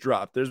really just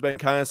dropped. There's been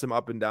kind of some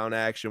up and down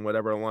action,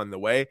 whatever along the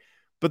way.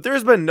 But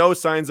there's been no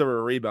signs of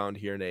a rebound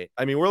here, Nate.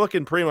 I mean, we're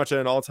looking pretty much at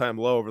an all-time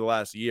low over the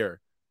last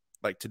year,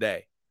 like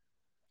today.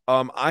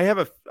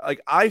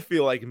 I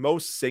feel like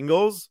most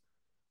singles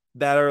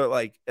that are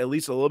like at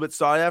least a little bit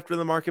sought after in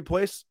the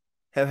marketplace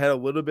have had a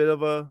little bit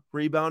of a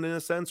rebound in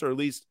a sense, or at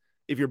least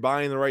if you're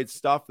buying the right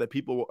stuff that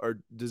people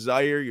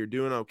desire, you're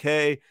doing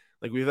okay.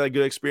 Like we've had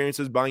good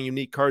experiences buying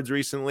unique cards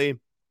recently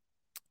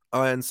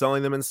and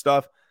selling them and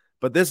stuff.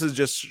 But this is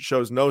just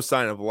shows no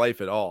sign of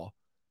life at all.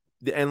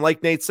 And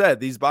like Nate said,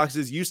 these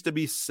boxes used to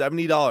be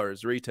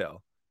 $70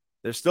 retail.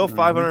 They're still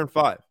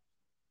 $505.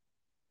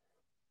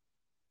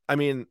 I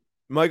mean,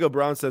 Michael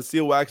Brown says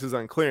seal wax is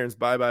on clearance.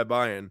 Buy,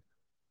 and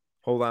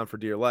hold on for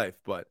dear life.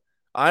 But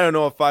I don't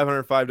know if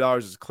 $505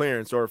 is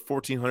clearance or if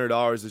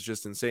 $1,400 is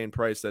just insane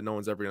price that no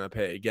one's ever going to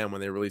pay again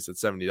when they release at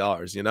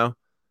 $70, you know?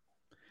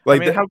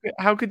 Like, I mean,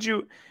 how could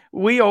you?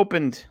 We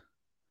opened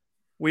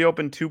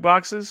 2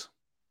 boxes.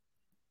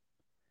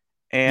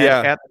 And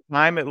at the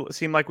time, it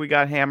seemed like we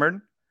got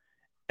hammered.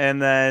 And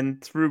then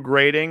through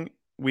grading,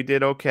 we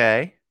did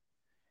okay.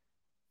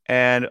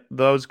 And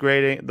those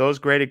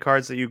graded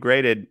cards that you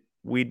graded,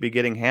 we'd be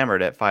getting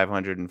hammered at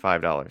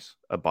 $505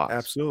 a box.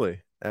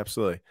 Absolutely.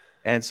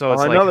 And so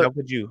it's like,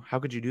 how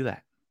could you do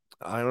that?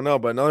 I don't know.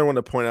 But another one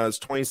to point out is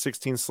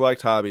 2016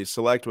 Select Hobbies.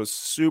 Select was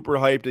super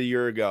hyped a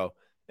year ago.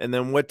 And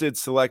then what did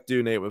Select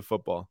do, Nate, with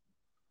football?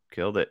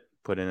 Killed it.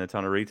 Put in a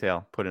ton of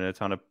retail. Put in a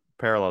ton of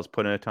parallels.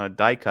 Put in a ton of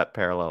die cut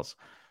parallels.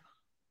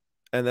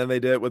 And then they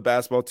did it with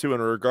basketball too.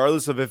 And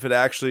regardless of if it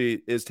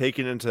actually is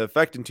taken into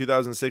effect in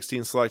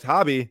 2016 Select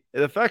Hobby,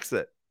 it affects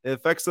it. It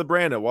affects the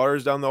brand. It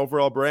waters down the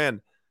overall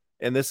brand.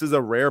 And this is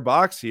a rare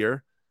box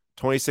here.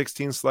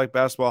 2016 Select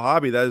Basketball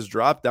Hobby that has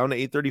dropped down to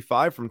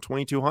 835 from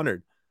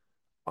 2200.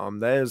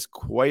 That is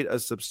quite a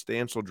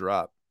substantial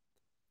drop.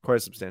 Quite a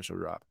substantial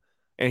drop.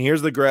 And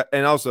here's the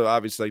and also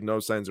obviously like no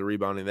signs of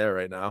rebounding there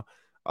right now.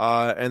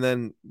 And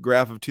then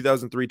graph of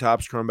 2003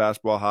 Topps Chrome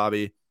Basketball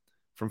Hobby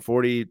from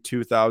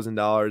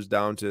 $42,000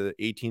 down to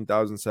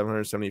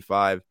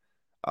 $18,775.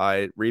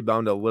 I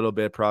rebounded a little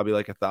bit, probably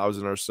like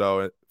 1,000 or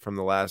so from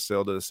the last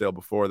sale to the sale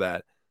before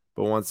that.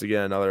 But once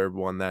again, another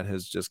one that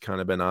has just kind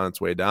of been on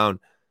its way down.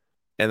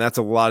 And that's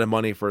a lot of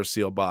money for a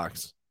sealed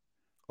box.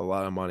 A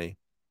lot of money.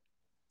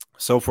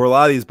 So for a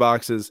lot of these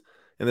boxes,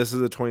 and this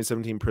is a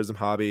 2017 Prism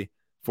Hobby,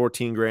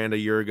 14 grand a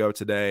year ago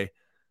today.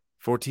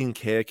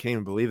 14K, I can't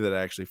even believe that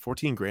actually.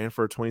 14 grand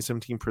for a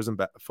 2017 Prism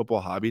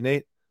Football Hobby,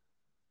 Nate.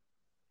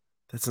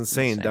 That's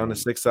insane. Down to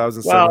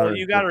 6,700. Well,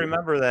 you got to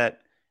remember that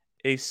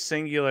a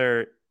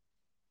singular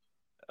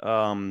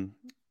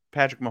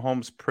Patrick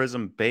Mahomes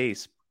Prism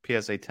base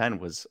PSA 10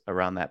 was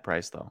around that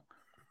price, though.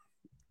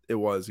 It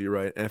was. You're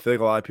right. And I feel like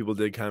a lot of people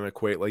did kind of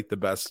equate like the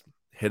best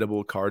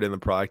hittable card in the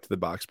product to the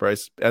box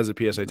price as a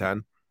PSA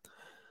 10.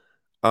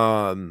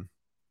 All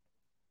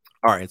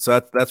right.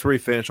 So that's where we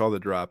finish all the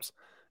drops.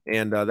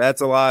 And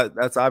that's a lot.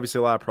 That's obviously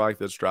a lot of product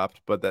that's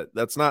dropped, but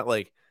that's not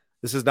like,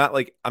 this is not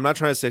like, I'm not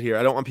trying to sit here.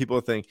 I don't want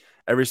people to think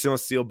every single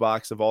sealed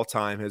box of all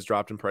time has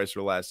dropped in price for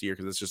the last year,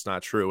 because it's just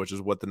not true, which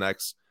is what the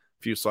next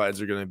few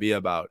slides are going to be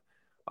about.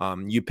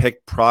 You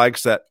pick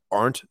products that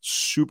aren't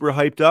super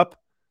hyped up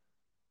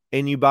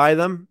and you buy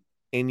them,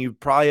 and you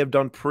probably have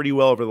done pretty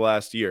well over the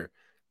last year.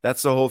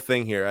 That's the whole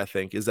thing here, I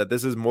think, is that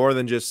this is more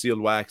than just sealed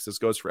wax. This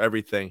goes for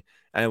everything.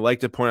 And I'd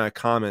like to point out a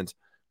comment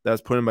that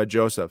was put in by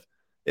Joseph.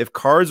 If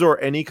cards or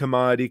any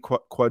commodity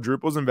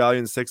quadruples in value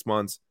in 6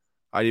 months,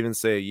 I'd even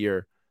say a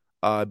year,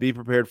 be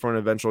prepared for an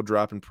eventual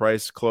drop in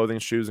price. Clothing,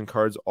 shoes, and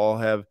cards all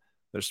have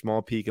their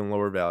small peak and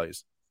lower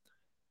values.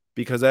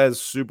 Because that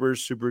is super,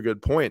 super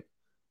good point.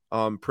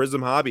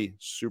 Prism Hobby,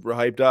 super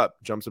hyped up,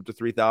 jumps up to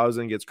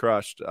 3,000, gets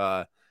crushed.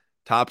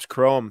 Topps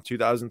Chrome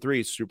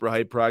 2003, super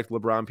hyped product.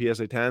 LeBron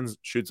PSA 10s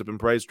shoots up in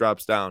price,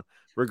 drops down.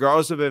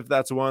 Regardless of if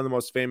that's one of the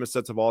most famous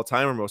sets of all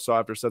time or most sought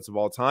after sets of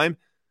all time,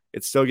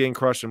 it's still getting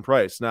crushed in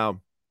price.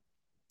 Now,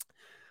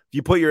 if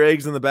you put your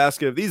eggs in the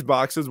basket of these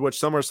boxes, which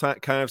some are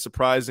kind of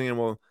surprising, and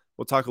we'll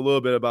talk a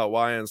little bit about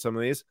why on some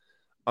of these,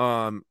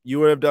 you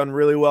would have done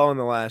really well in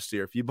the last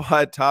year. If you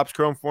bought Topps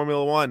Chrome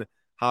Formula One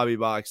hobby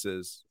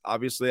boxes,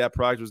 obviously that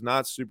product was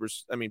not super,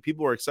 I mean,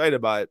 people were excited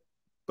about it,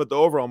 but the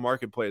overall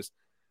marketplace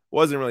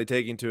wasn't really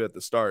taking to it at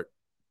the start.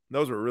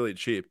 Those were really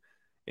cheap.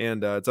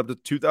 And it's up to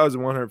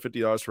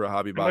 $2,150 for a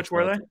hobby box. How much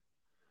were they?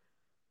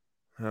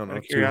 I don't know.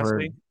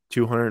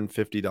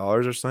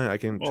 $250 or something. I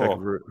can check.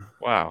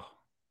 Wow.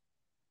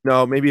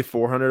 No, maybe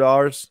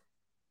 $400.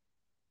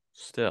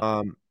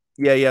 Still.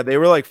 Yeah, they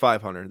were like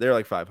 500. They were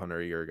like 500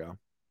 a year ago.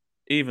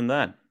 Even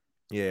then.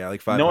 Yeah,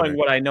 like 500. Knowing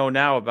what I know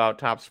now about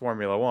Topps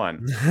Formula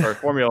One or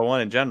Formula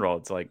One in general,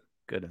 it's like,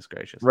 goodness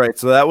gracious. Right.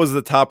 So that was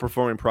the top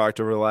performing product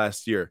over the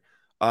last year.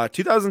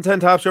 2010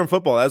 Topps Chrome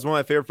Football. That's one of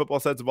my favorite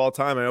football sets of all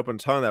time. I opened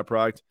a ton of that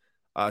product.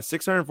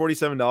 $647,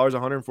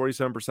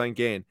 147%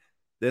 gain.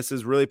 This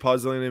is really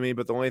puzzling to me,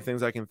 but the only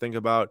things I can think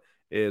about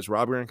is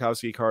Rob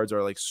Gronkowski cards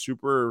are like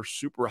super,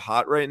 super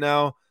hot right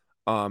now.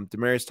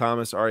 Demaryius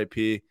Thomas,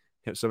 RIP.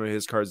 Some of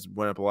his cards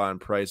went up a lot in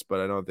price,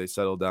 but I know they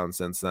settled down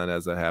since then,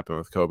 as that happened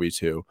with Kobe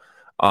too.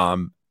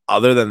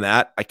 Other than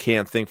that, I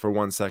can't think for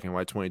 1 second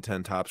why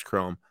 2010 Topps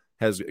Chrome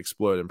has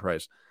exploded in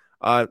price.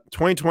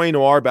 2020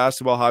 Noir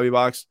Basketball Hobby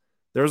Box.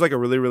 There was like a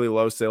really, really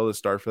low sale to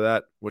start for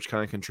that, which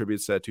kind of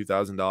contributes to that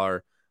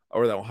 $2,000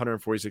 or that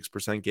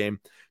 146%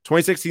 game.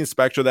 2016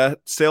 Spectra,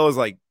 that sale is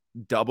like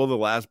double the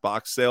last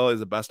box sale,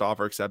 is the best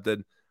offer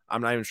accepted.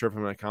 I'm not even sure if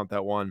I'm going to count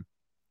that one.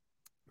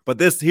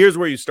 But here's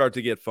where you start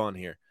to get fun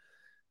here.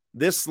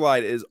 This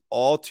slide is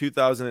all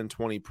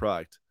 2020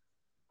 product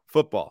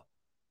football,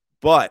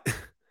 but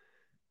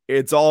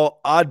it's all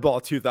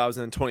oddball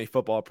 2020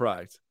 football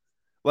product.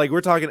 Like,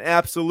 we're talking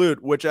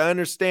absolute, which I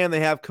understand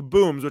they have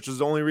kabooms, which is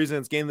the only reason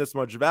it's gained this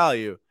much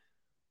value,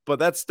 but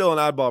that's still an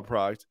oddball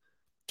product.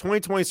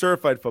 2020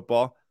 certified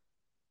football,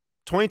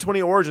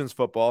 2020 Origins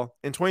football,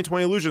 and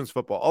 2020 Illusions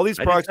football. All these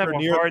products are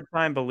near. I have a hard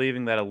time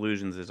believing that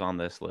Illusions is on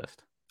this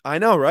list. I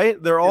know,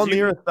 right? They're all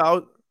near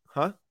 1,000.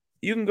 Huh?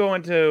 You can go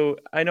into,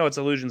 I know it's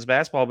Illusions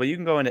basketball, but you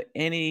can go into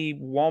any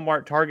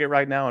Walmart, Target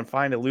right now and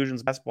find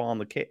Illusions basketball on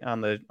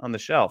the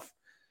shelf.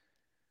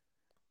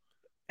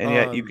 And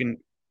yet you can.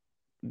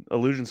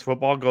 Illusions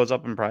football goes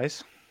up in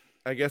price.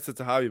 I guess it's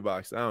a hobby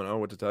box. I don't know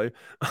what to tell you.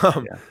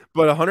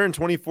 But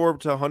 124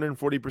 to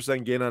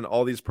 140% gain on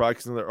all these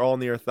products, and they're all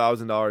near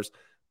 $1,000.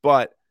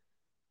 But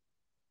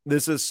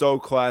this is so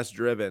class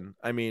driven.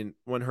 I mean,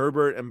 when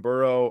Herbert and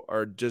Burrow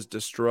are just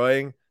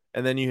destroying,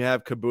 and then you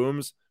have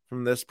kabooms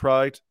from this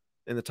product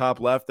in the top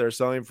left, they're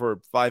selling for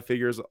 5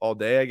 figures all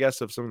day, I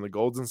guess, of some of the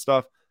golds and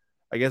stuff.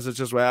 I guess it's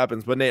just what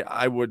happens. But Nate,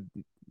 I would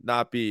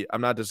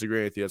I'm not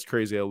disagreeing with you. It's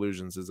Crazy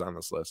Illusions is on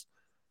this list.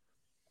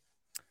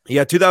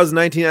 Yeah,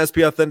 2019 SP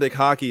Authentic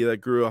Hockey that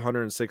grew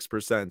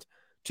 106%.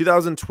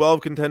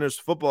 2012 Contenders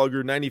Football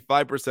grew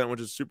 95%,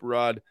 which is super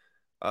odd.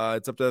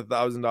 It's up to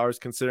 $1,000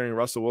 considering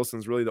Russell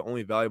Wilson's really the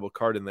only valuable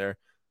card in there.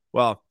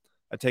 Well,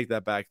 I take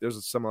that back.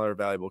 There's some other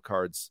valuable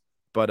cards,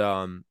 but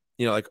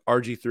like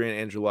RG3 and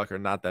Andrew Luck are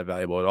not that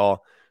valuable at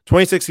all.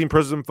 2016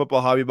 Prism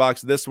Football Hobby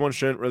Box. This one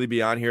shouldn't really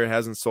be on here. It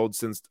hasn't sold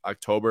since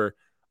October.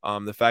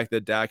 The fact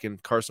that Dak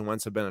and Carson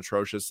Wentz have been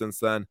atrocious since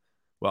then.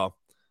 Well,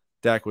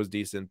 Dak was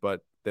decent,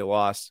 but they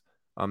lost.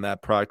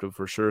 That product will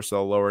for sure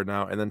sell lower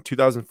now. And then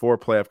 2004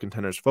 Playoff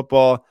Contenders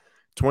Football,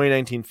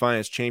 2019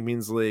 Finance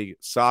Champions League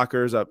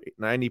Soccer's up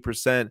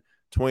 90%,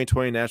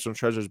 2020 National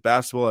Treasures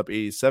Basketball up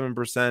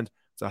 87%.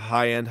 It's a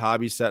high-end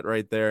hobby set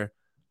right there.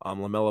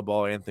 LaMelo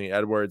Ball, Anthony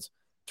Edwards,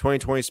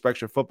 2020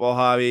 Spectra Football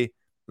Hobby,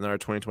 another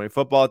 2020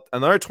 football,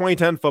 another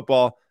 2010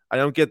 football. I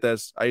don't get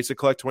this. I used to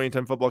collect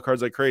 2010 football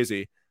cards like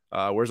crazy.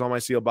 Where's all my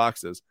sealed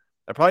boxes?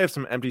 I probably have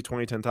some empty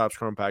 2010 Topps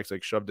Chrome packs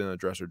like shoved in a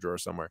dresser drawer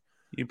somewhere.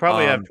 You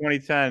probably have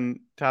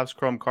 2010 Topps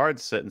Chrome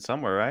cards sitting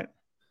somewhere, right?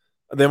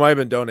 They might have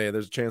been donated.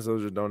 There's a chance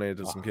those are donated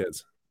to some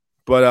kids.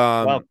 But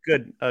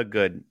a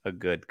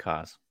good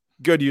cause.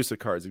 Good use of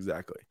cards,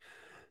 exactly.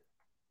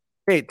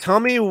 Hey, tell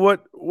me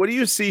what do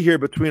you see here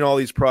between all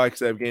these products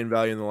that have gained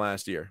value in the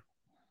last year?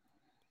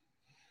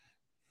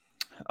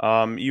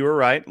 You were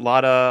right.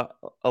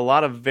 A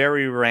lot of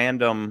very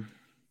random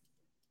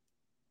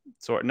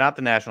sort, not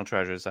the National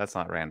Treasures, that's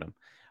not random.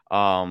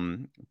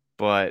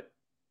 But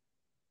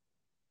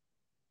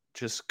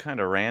just kind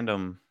of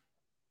random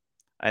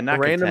and not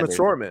random contended.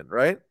 Assortment,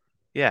 right?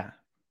 Yeah.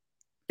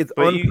 It's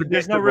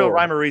there's no real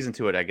rhyme or reason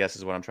to it, I guess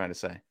is what I'm trying to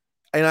say.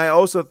 And I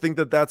also think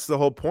that that's the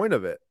whole point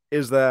of it,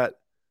 is that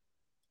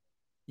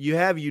you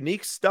have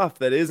unique stuff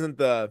that isn't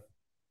the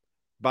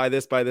buy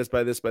this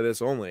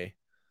only.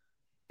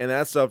 And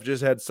that stuff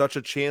just had such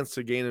a chance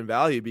to gain in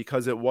value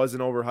because it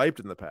wasn't overhyped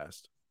in the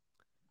past.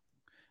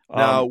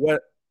 Now,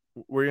 what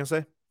were you going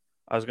to say?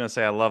 I was going to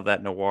say I love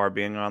that Noir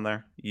being on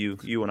there. You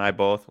and I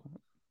both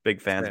big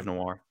fans of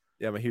Noir.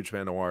 Yeah, I'm a huge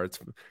fan of Noir. It's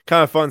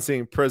kind of fun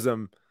seeing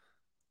Prism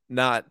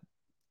not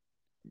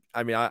 –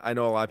 I mean, I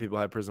know a lot of people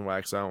have Prism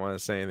wax, so I don't want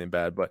to say anything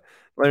bad. But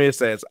let me just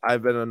say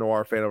I've been a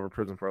Noir fan over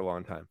Prism for a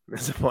long time.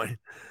 That's the point.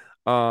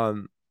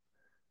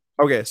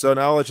 Okay, so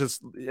now let's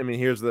just – I mean,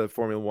 here's the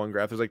Formula One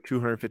graph. There's like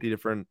 250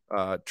 different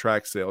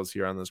track sales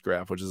here on this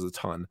graph, which is a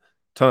ton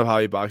of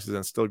hobby boxes,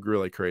 and still grew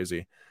like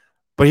crazy.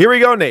 But here we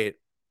go, Nate.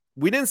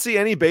 We didn't see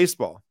any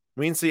baseball.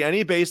 We didn't see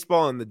any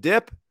baseball in the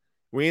dip.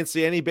 We didn't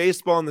see any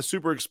baseball in the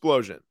super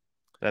explosion.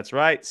 That's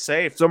right.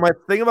 Safe. So my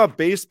thing about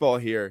baseball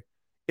here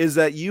is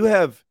that you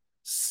have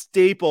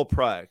staple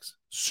products,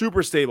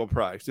 super staple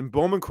products in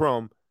Bowman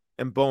Chrome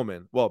and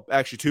Bowman. Well,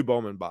 actually 2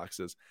 Bowman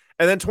boxes.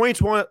 And then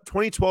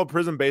 2012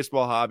 Prism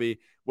Baseball Hobby,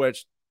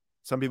 which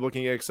some people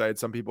can get excited,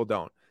 some people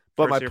don't.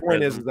 But my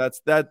point is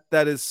that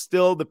is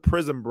still the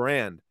Prism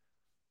brand.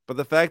 But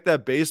the fact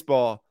that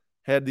baseball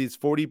had these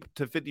 40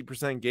 to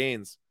 50%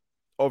 gains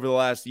over the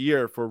last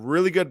year for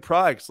really good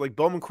products, like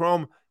Bowman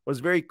Chrome was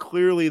very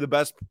clearly the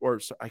best, or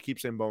I keep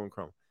saying Bowman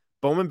Chrome.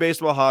 Bowman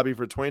Baseball Hobby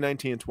for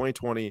 2019 and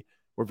 2020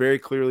 were very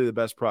clearly the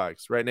best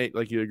products, right, Nate?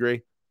 Like, you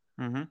agree?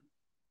 Mm-hmm.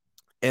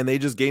 And they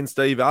just gained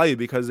steady value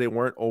because they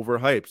weren't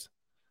overhyped.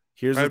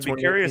 I'd be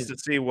curious to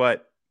see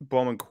what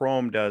Bowman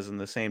Chrome does in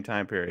the same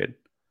time period.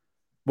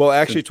 Well,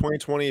 actually,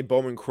 2020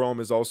 Bowman Chrome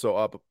is also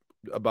up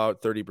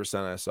about 30%,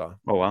 I saw.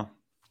 Oh, wow.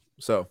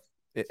 So,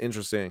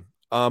 interesting.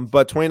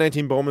 But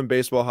 2019 Bowman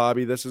Baseball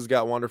Hobby, this has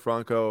got Wander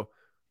Franco,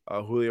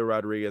 Julio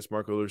Rodriguez,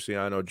 Marco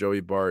Luciano,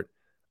 Joey Bart,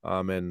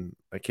 and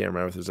I can't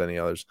remember if there's any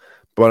others.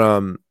 But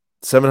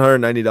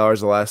 $790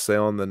 the last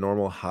sale in the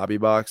normal hobby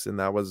box, and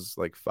that was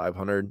like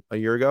 $500 a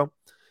year ago.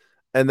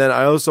 And then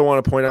I also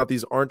want to point out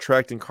these aren't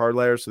tracked in card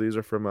layers, so these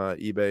are from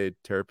eBay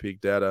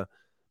Terapeak data.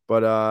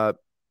 But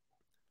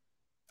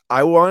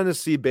I wanted to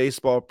see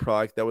baseball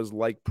product that was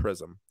like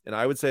Prism, and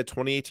I would say a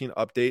 2018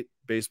 update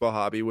baseball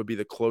hobby would be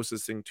the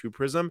closest thing to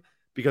Prism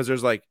because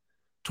there's like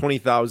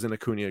 20,000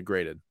 Acuna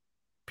graded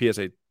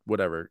PSA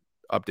whatever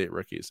update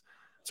rookies.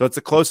 So it's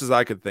the closest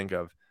I could think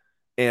of.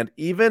 And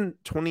even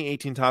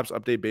 2018 Topps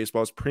Update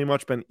Baseball has pretty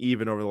much been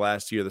even over the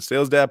last year. The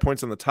sales data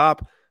points on the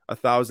top,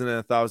 1,000 and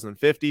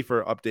 1,050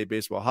 for Update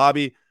Baseball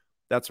Hobby.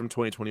 That's from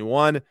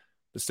 2021.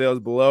 The sales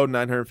below,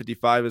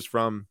 955 is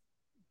from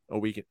a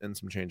week and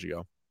some change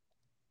ago.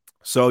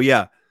 So,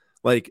 yeah,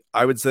 like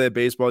I would say that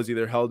baseball is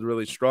either held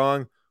really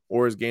strong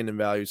or has gained in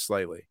value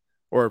slightly,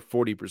 or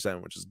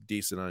 40%, which is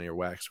decent on your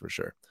wax for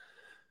sure.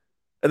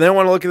 And then I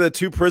want to look at the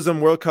 2 Prism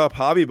World Cup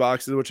hobby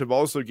boxes, which have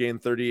also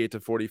gained 38 to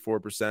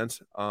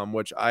 44%,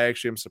 which I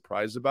actually am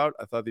surprised about.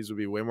 I thought these would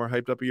be way more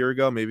hyped up a year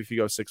ago. Maybe if you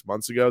go 6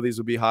 months ago, these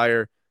would be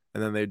higher,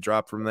 and then they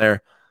drop from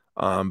there.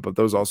 But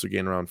those also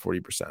gain around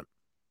 40%.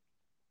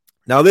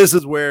 Now, this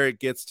is where it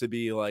gets to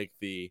be like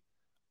the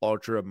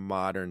ultra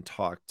modern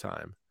talk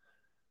time.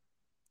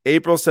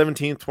 April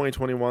 17th,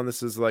 2021.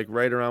 This is like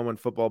right around when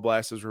Football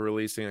Blasters were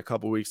releasing a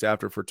couple weeks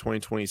after for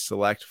 2020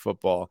 Select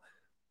Football.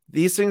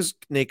 These things,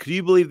 Nate, could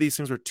you believe these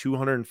things were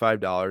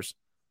 $205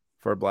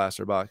 for a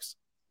blaster box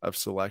of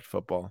Select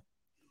football?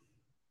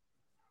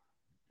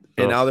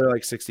 And Ugh. now they're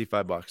like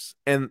 $65.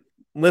 And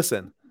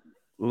listen,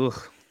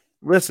 Ugh.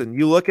 listen,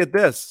 you look at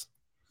this.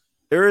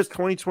 There is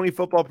 2020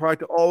 football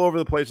product all over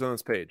the place on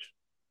this page.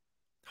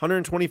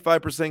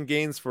 125%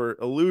 gains for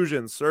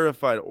Illusion,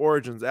 Certified,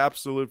 Origins,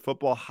 Absolute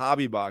Football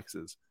hobby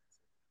boxes.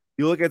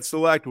 You look at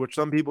Select, which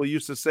some people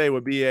used to say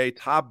would be a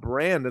top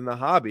brand in the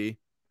hobby,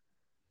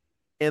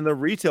 and the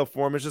retail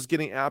form is just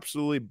getting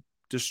absolutely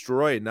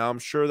destroyed. Now, I'm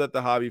sure that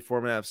the hobby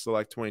format of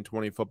Select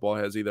 2020 football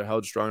has either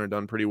held strong or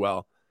done pretty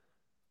well.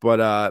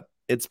 But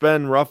it's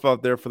been rough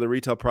out there for the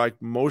retail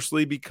product,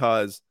 mostly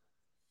because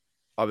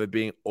of it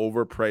being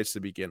overpriced to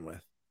begin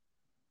with.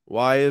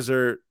 Why is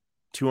there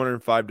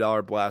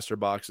 $205 blaster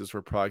boxes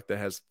for product that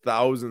has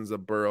thousands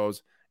of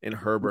Burrows and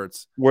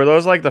Herberts? Were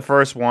those like the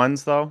first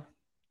ones though?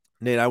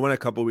 Nate, I went a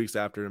couple weeks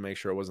after to make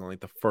sure it wasn't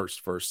like the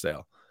first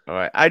sale. All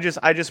right. I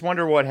just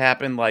wonder what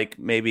happened like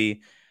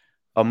maybe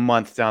a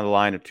month down the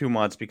line or 2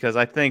 months, because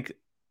I think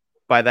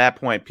by that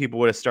point people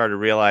would have started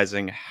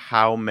realizing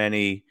how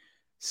many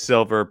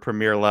silver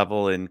premier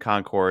level and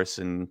concourse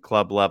and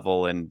club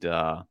level and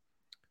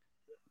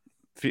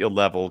field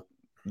level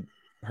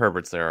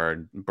Herberts there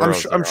are.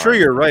 I'm sure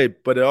you're right,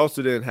 but it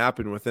also didn't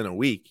happen within a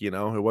week. You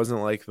know, it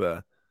wasn't like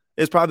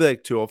it's probably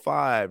like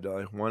 205 to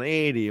like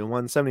 180 and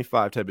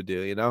 175 type of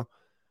deal, you know?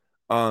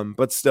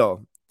 But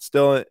still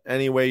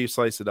any way you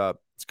slice it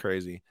up, it's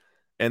crazy.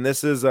 And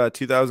this is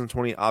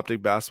 2020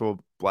 Optic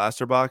Basketball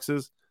Blaster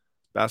boxes.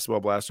 Basketball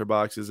Blaster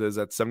boxes is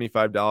at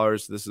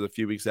 $75. This is a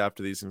few weeks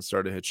after these things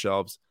started to hit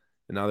shelves,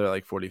 and now they're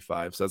like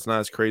 45. So it's not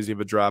as crazy of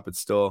a drop. It's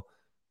still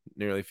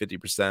nearly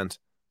 50%,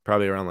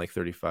 probably around like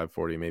 35,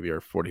 40, maybe, or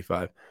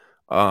 45.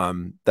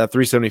 That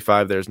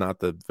 375 there is not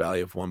the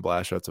value of one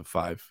blaster. That's a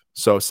 5.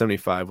 So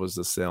 75 was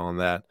the sale on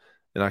that.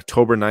 In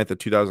October 9th of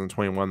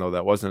 2021, though,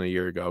 that wasn't a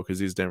year ago because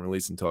these didn't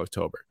release until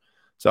October.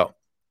 So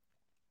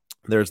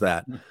there's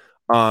that.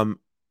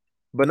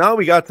 But now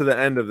we got to the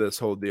end of this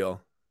whole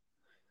deal.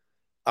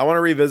 I want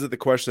to revisit the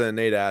question that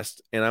Nate asked,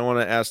 and I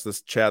want to ask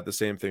this chat the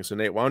same thing. So,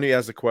 Nate, why don't you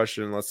ask the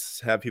question? Let's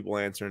have people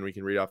answer, and we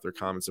can read off their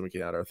comments, and we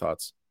can add our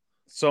thoughts.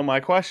 So my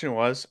question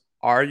was,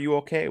 are you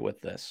okay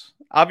with this?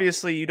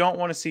 Obviously, you don't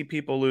want to see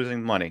people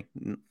losing money.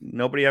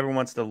 Nobody ever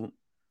wants to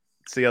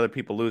see other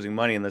people losing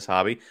money in this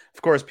hobby.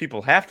 Of course,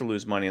 people have to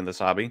lose money in this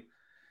hobby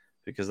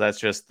because that's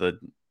just the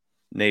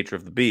nature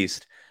of the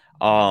beast.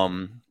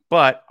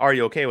 But are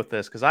you okay with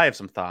this? Because I have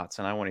some thoughts,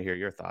 and I want to hear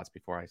your thoughts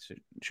before I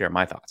share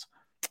my thoughts.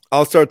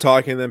 I'll start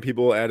talking, then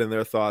people will add in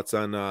their thoughts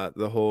on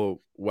the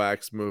whole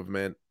wax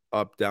movement,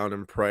 up, down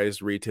in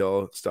price,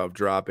 retail stuff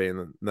dropping,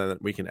 and then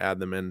we can add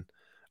them in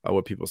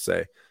what people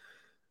say.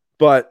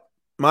 But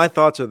my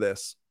thoughts are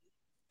this,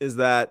 is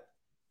that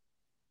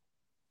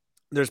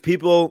there's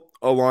people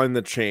along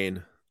the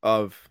chain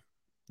of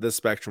the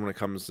spectrum when it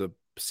comes to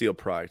sealed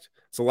product.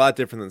 It's a lot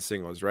different than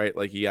singles, right?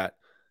 Like you got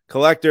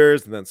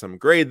collectors, and then some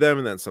grade them,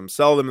 and then some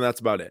sell them, and that's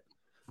about it.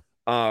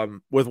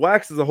 With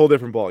wax, is a whole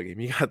different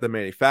ballgame. You got the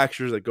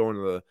manufacturers that go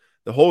into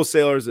the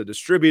wholesalers, the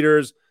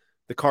distributors,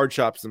 the card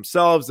shops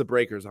themselves, the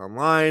breakers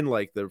online,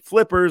 like the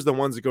flippers, the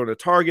ones that go into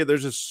Target.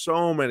 There's just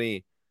so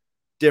many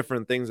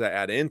different things that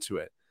add into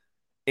it.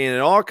 And it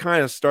all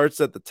kind of starts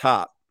at the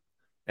top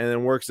and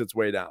then works its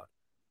way down.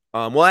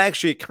 Well,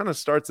 actually, it kind of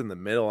starts in the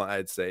middle,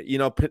 I'd say. You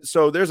know,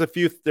 so there's a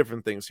few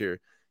different things here.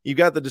 You've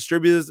got the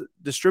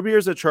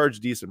distributors that charge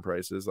decent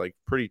prices, like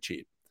pretty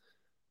cheap.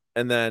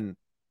 And then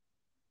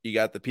you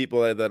got the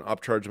people that then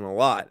upcharge them a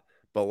lot.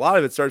 But a lot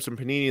of it starts from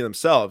Panini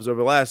themselves. Over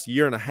the last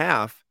year and a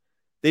half,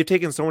 they've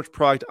taken so much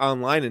product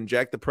online and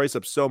jacked the price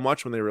up so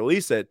much when they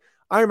release it.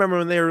 I remember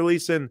when they were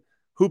releasing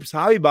Hoops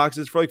hobby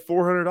boxes for like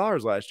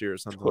 $400 last year or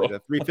something like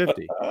that,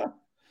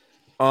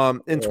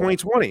 $350. In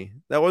 2020,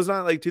 that was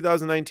not like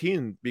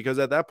 2019, because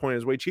at that point it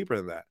was way cheaper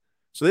than that.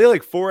 So they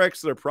like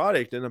 4x their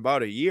product in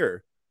about a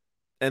year,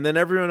 and then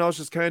everyone else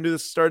just kind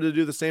of started to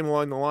do the same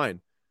along the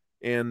line.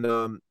 And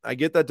I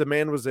get that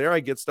demand was there. I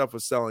get stuff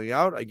was selling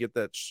out. I get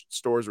that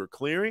stores were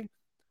clearing.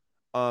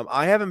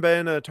 I haven't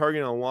been a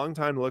Target in a long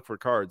time to look for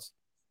cards,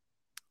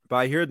 but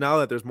I hear now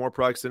that there's more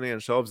products sitting on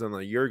shelves than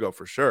a year ago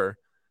for sure.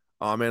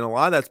 And a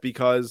lot of that's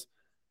because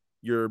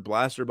your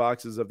blaster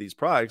boxes of these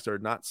products are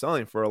not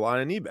selling for a lot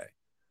on eBay.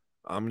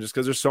 Just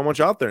because there's so much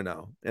out there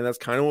now, and that's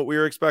kind of what we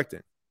were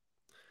expecting.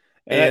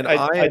 And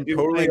I am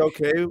totally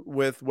okay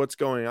with what's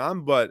going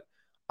on, but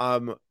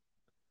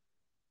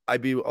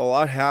I'd be a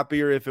lot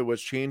happier if it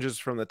was changes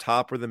from the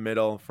top or the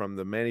middle, from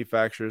the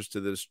manufacturers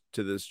to the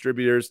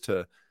distributors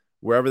to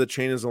wherever the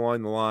chain is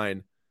along the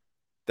line.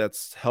 That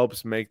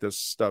helps make this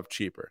stuff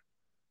cheaper,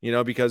 you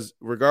know, because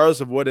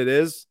regardless of what it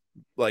is,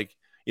 like,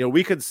 you know,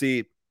 we could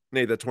see,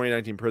 Nate, the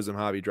 2019 Prism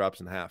hobby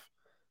drops in half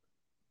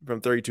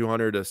from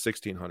 3,200 to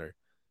 1,600.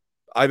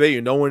 I bet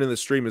you no one in the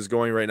stream is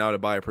going right now to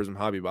buy a Prism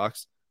hobby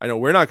box. I know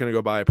we're not going to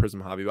go buy a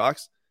Prism hobby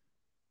box.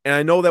 And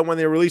I know that when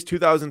they release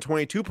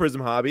 2022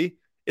 Prism hobby,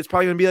 it's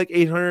probably going to be like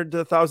 $800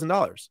 to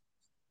 $1,000.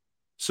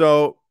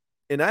 So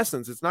in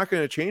essence, it's not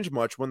going to change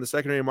much when the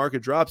secondary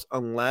market drops,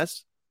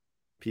 unless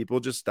people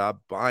just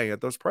stop buying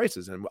at those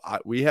prices. And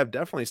we have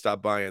definitely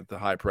stopped buying at the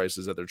high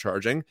prices that they're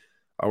charging.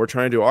 We're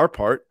trying to do our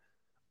part.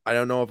 I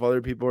don't know if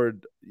other people are,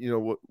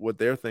 what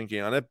they're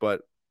thinking on it,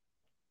 but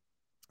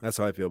that's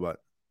how I feel about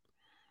it.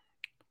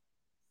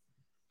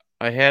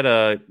 I had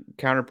a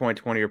counterpoint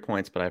to one of your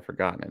points, but I've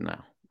forgotten it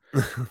now.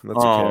 That's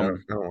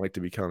okay. I don't like to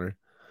be countered.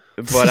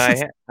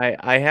 But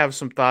I have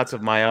some thoughts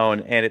of my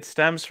own, and it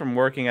stems from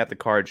working at the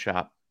card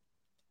shop.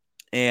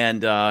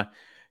 And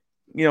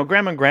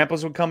grandma and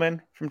grandpas would come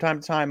in from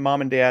time to time,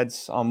 mom and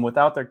dads,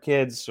 without their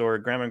kids, or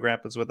grandma and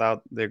grandpas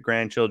without their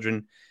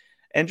grandchildren,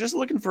 and just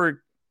looking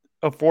for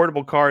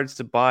affordable cards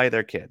to buy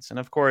their kids. And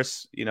of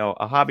course,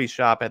 a hobby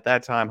shop at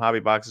that time, hobby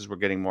boxes were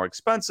getting more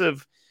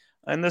expensive.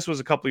 And this was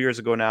a couple years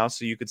ago now,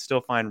 so you could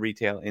still find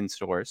retail in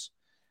stores.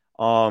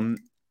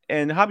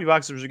 And hobby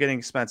boxes were getting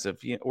expensive.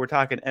 We're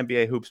talking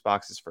NBA hoops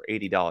boxes for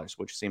 $80,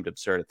 which seemed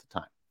absurd at the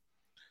time.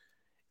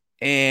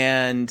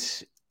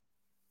 And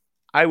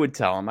I would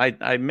tell him,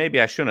 I maybe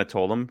I shouldn't have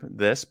told him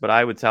this, but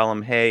I would tell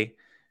him, hey,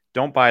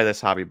 don't buy this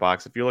hobby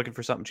box. If you're looking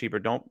for something cheaper,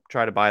 don't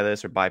try to buy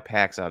this or buy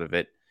packs out of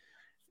it.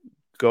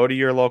 Go to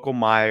your local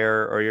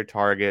Meijer or your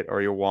Target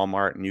or your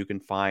Walmart, and you can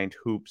find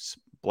hoops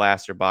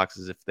blaster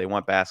boxes if they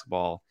want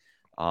basketball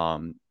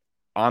on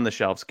the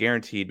shelves,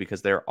 guaranteed,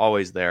 because they're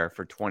always there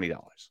for $20.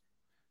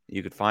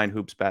 You could find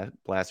hoops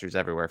blasters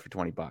everywhere for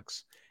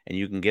 $20, and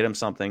you can get them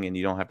something, and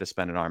you don't have to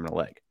spend an arm and a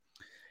leg.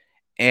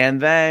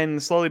 And then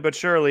slowly but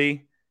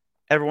surely,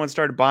 everyone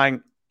started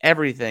buying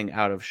everything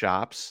out of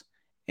shops,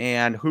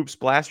 and hoops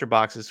blaster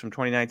boxes from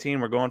 2019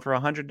 were going for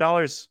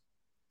 $100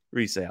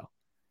 resale,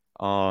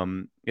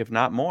 if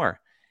not more.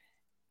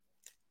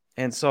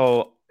 And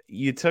so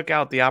you took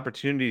out the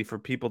opportunity for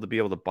people to be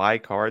able to buy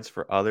cards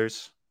for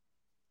others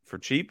for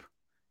cheap,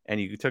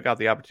 and you took out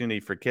the opportunity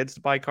for kids to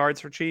buy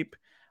cards for cheap.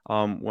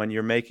 When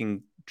you're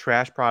making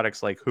trash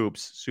products like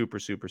hoops super,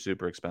 super,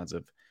 super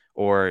expensive,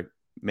 or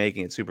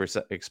making it super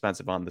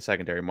expensive on the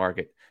secondary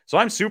market. So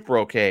I'm super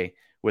okay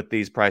with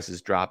these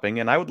prices dropping,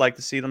 and I would like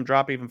to see them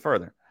drop even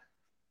further.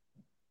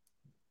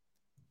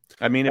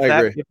 I mean,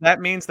 if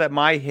that means that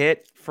my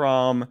hit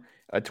from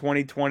a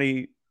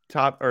 2020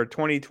 top or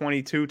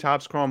 2022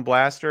 Topps Chrome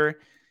Blaster,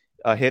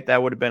 a hit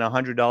that would have been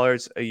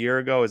 $100 a year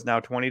ago, is now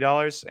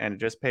 $20, and it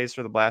just pays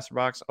for the blaster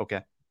box,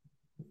 okay.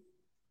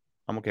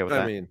 I'm okay with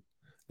that. I mean,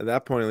 at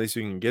that point, at least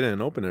you can get it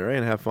and open it, right,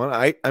 and have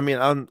fun. I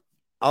mean,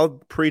 I'll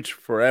preach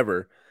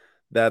forever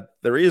that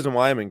the reason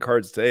why I'm in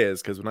cards today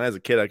is because when I was a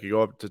kid, I could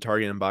go up to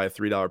Target and buy a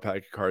 $3 pack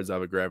of cards out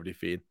of a Gravity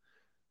Feed,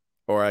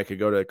 or I could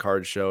go to a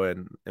card show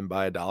and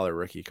buy a $1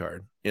 rookie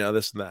card,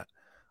 this and that.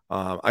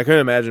 I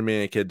couldn't imagine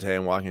being a kid today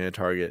and walking into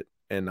Target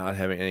and not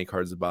having any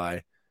cards to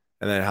buy,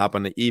 and then I hop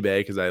onto eBay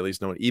because I at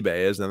least know what eBay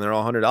is, and they're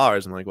all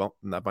 $100. I'm like, well,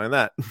 I'm not buying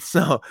that.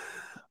 So,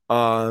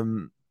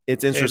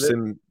 it's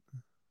interesting.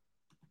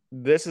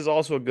 This is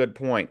also a good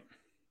point.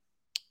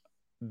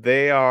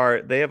 They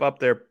have upped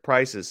their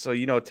prices.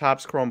 So,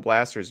 Topps Chrome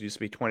Blasters used to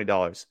be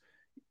 $20.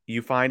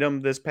 You find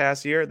them this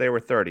past year, they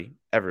were $30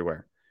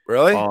 everywhere.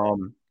 Really?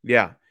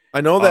 Yeah.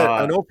 I know that.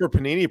 I know for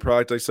Panini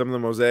product, like some of the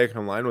Mosaic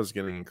Online was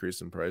getting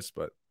increased in price,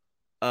 but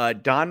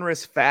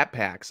Donruss Fat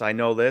Packs. I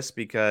know this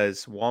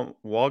because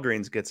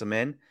Walgreens gets them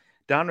in.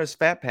 Donruss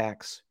Fat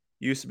Packs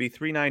used to be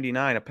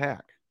 $3.99 a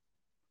pack.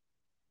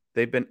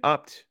 They've been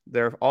upped.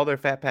 All their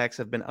Fat Packs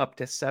have been up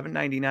to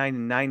 $7.99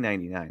 and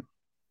 $9.99.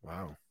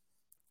 Wow.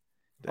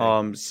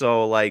 Dang.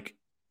 So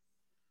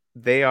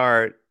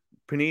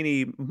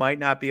Panini might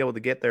not be able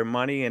to get their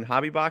money in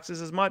hobby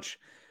boxes as much,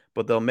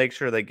 but they'll make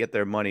sure they get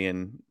their money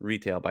in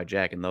retail by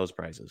jacking those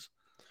prices.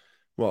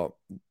 Well,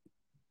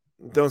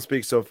 don't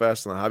speak so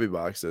fast on the hobby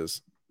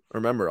boxes.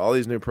 Remember, all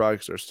these new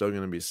products are still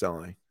going to be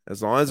selling.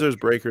 As long as there's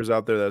breakers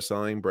out there that are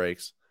selling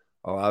breaks,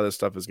 a lot of this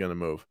stuff is going to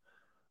move.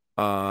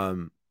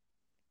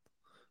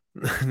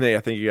 Nate,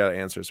 I think you got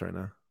answers right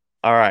now.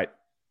 All right.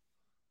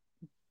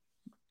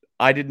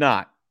 I did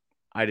not.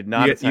 You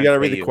got to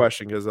read the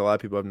question because a lot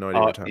of people have no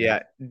idea what time.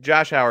 Yeah.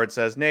 Josh Howard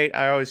says, Nate,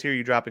 I always hear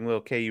you dropping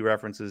little KU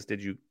references.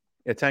 Did you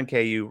attend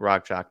KU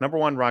Rock Chalk? Number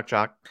one, Rock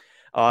Chalk.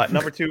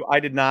 Number two, I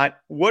did not.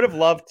 Would have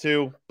loved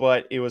to,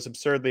 but it was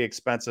absurdly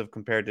expensive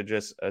compared to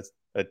just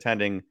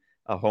attending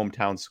a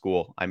hometown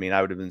school. I mean,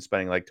 I would have been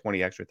spending like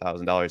 $30 extra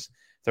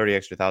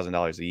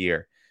 $1,000 a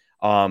year.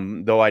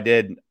 Though it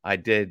did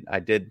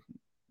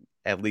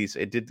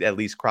at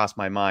least cross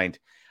my mind.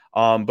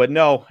 But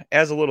no,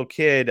 as a little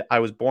kid, as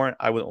a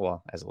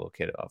little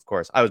kid, of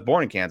course, I was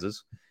born in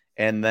Kansas.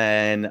 And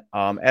then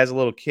as a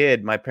little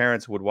kid, my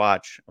parents would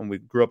watch, and we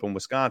grew up in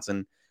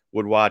Wisconsin,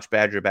 would watch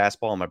Badger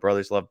basketball. And my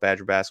brothers loved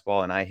Badger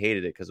basketball, and I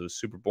hated it because it was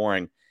super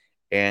boring.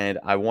 And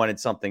I wanted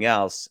something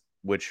else,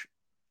 which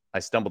I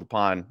stumbled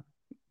upon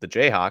the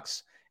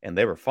Jayhawks, and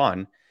they were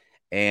fun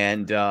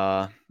and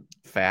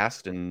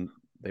fast, and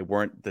they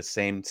weren't the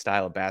same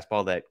style of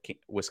basketball that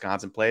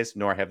Wisconsin plays,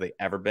 nor have they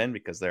ever been,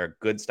 because they're a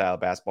good style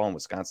of basketball and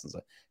Wisconsin's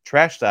a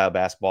trash style of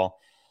basketball.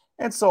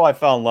 And so I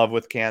fell in love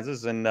with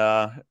Kansas, and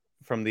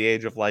from the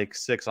age of like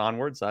 6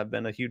 onwards, I've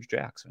been a huge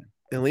Jacks fan.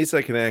 At least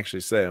I can actually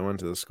say I went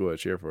to the school I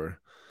cheer for.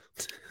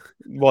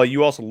 Well,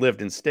 you also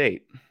lived in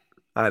state.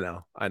 I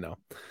know.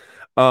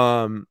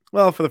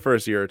 Well, for the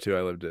first year or two,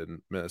 I lived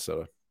in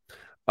Minnesota.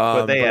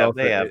 But they But have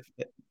also, they have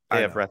they I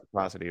have know.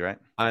 reciprocity, right?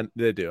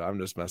 They do. I'm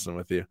just messing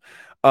with you.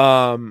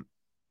 Um,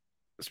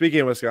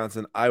 Speaking of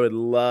Wisconsin, I would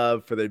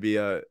love for there to be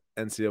a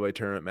NCAA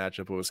tournament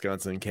matchup with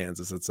Wisconsin and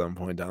Kansas at some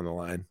point down the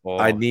line.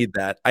 I Oh, need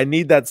that. I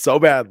need that so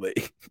badly.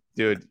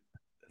 dude,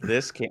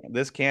 this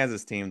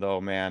Kansas team though,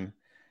 man,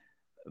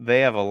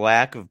 they have a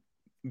lack of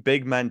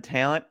big men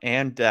talent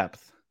and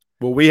depth.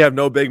 Well, we have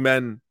no big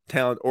men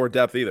talent or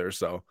depth either,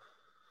 so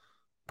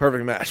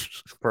perfect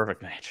match.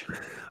 Perfect match.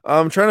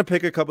 I'm trying to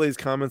pick a couple of these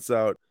comments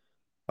out.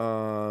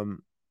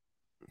 Um,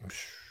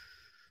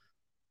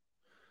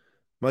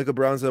 Michael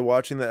Brown said,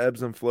 watching the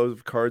ebbs and flows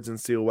of cards and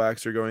seal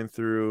wax are going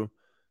through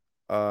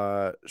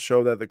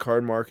show that the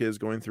card market is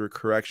going through a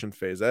correction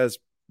phase. That is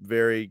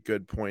very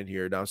good point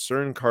here. Now,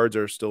 certain cards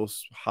are still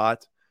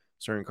hot,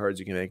 certain cards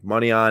you can make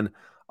money on.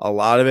 A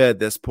lot of it at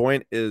this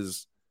point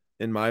is,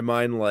 in my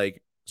mind,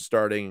 like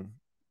starting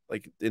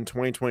like in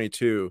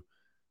 2022.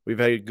 We've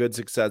had good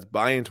success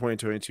buying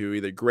 2022,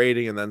 either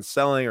grading and then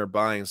selling or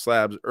buying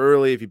slabs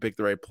early if you pick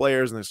the right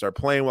players and they start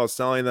playing while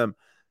selling them.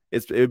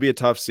 It would be a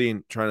tough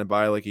scene trying to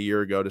buy like a year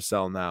ago to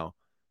sell now.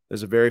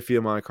 There's a very few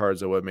amount of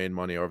cards that would have made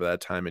money over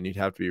that time, and you'd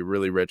have to be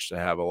really rich to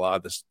have a lot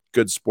of this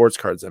good sports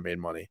cards that made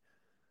money.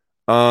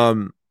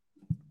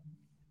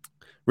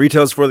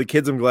 Retails for the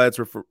kids. I'm glad it's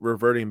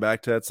reverting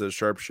back to that. Says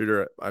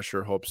sharpshooter. I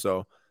sure hope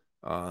so.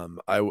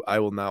 I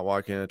will not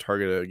walk in a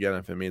Target again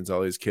if it means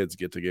all these kids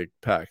get to get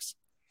packs.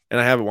 And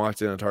I haven't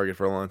walked in a Target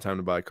for a long time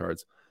to buy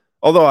cards.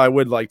 Although I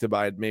would like to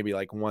buy maybe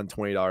like one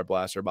 $20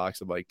 blaster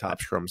box of like Top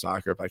Scrum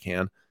Soccer if I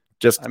can.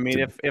 I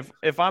mean,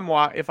 if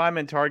I'm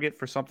in Target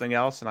for something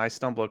else and I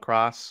stumble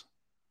across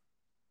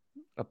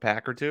a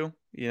pack or two,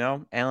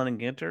 Allen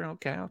and Ginter,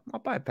 okay, I'll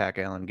buy a pack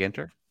of Allen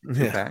Ginter,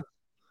 two pack.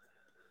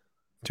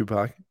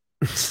 Tupac.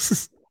 You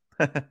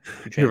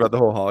hear about the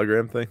whole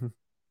hologram thing?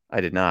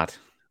 I did not.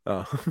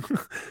 Oh,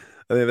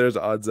 I think there's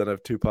odds that a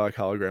Tupac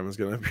hologram is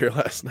going to appear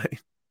last night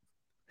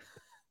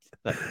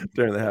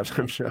during the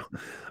halftime show.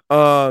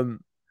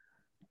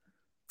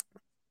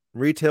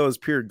 Retail is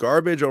pure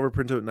garbage.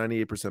 Overprinted with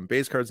 98%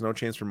 base cards. No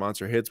chance for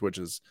monster hits, which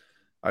is,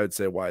 I would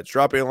say, why it's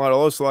dropping a lot. I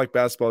also like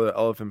basketball. The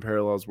elephant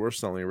parallels were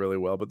selling really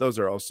well, but those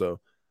are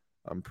also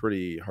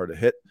pretty hard to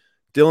hit.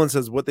 Dylan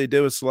says, what they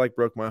did with Select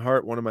broke my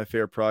heart. One of my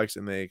favorite products,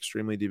 and they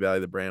extremely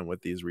devalue the brand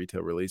with these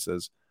retail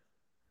releases.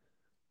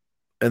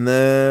 And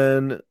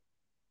then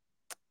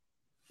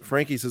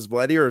Frankie says,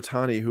 Vladdy or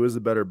Ohtani, who is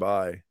the better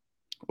buy?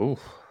 Ooh.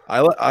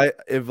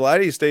 If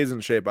Vladdy stays in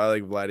shape, I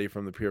like Vladdy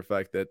from the pure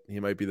fact that he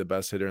might be the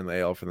best hitter in the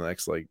AL for the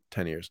next like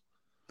 10 years.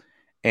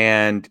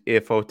 And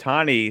if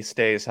Ohtani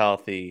stays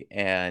healthy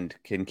and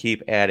can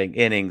keep adding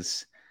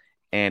innings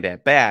and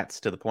at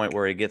bats to the point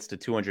where he gets to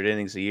 200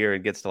 innings a year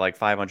and gets to like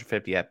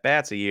 550 at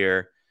bats a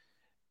year,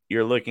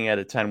 you're looking at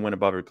a 10 win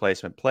above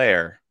replacement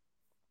player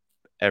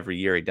every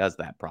year. He does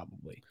that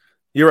probably.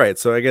 You're right.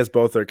 So I guess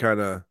both are kind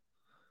of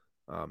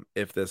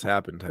if this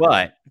happened.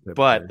 But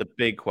the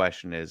big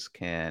question is,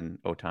 can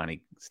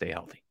Ohtani stay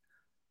healthy?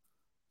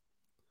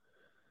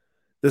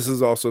 This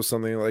is also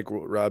something like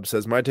Rob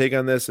says. My take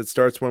on this, it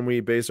starts when we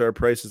base our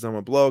prices on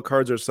what below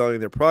cards are selling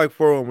their product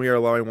for. When we are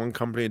allowing one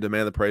company to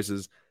demand the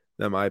prices,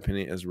 that, in my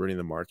opinion, is ruining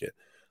the market.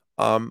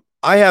 I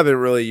haven't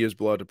really used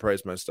below to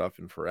price my stuff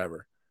in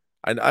forever.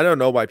 I don't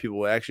know why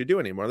people actually do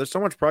anymore. There's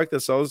so much product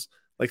that sells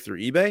like through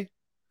eBay,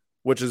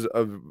 which is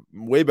a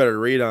way better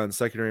read on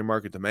secondary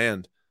market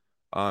demand.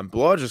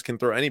 Below just can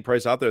throw any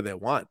price out there they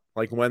want.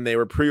 Like when they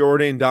were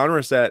pre-ordering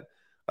Donruss at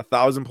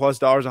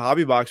 $1,000+ a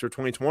hobby box for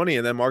 2020,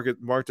 and then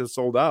marked as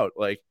sold out.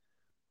 Like,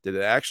 did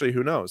it actually?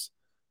 Who knows?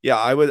 Yeah,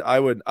 I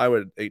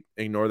would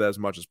ignore that as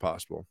much as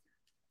possible.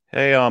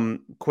 Hey,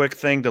 quick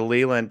thing to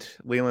Leland.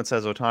 Leland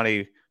says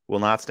Ohtani will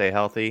not stay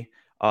healthy.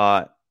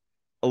 A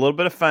little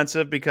bit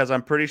offensive because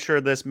I'm pretty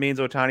sure this means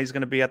Ohtani's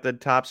going to be at the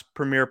Topps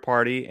premiere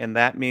party, and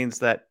that means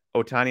that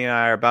Ohtani and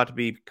I are about to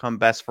become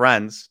best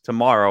friends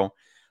tomorrow.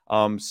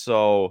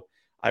 So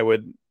I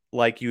would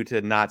like you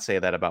to not say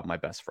that about my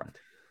best friend.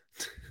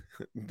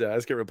 Did I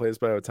just get replaced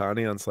by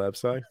Ohtani on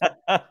Slapside?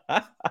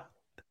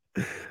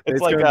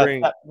 It's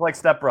like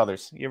Step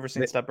Brothers. You ever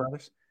seen Step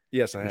Brothers?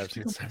 Yes, I have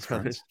seen Step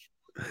Brothers.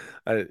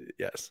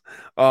 Yes.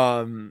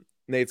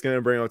 Nate's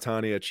gonna bring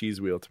Ohtani a cheese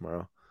wheel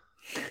tomorrow.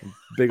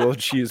 Big old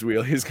cheese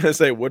wheel. He's gonna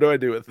say, "What do I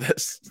do with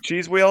this?"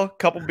 Cheese wheel,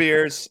 couple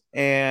beers,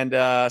 and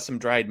some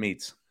dried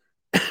meats.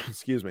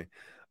 Excuse me.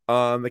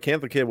 The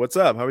Canther Kid, what's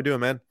up? How we doing,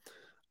 man?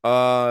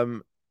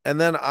 And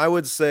then I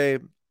would say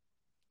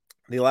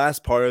the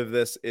last part of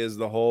this is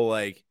the whole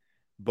like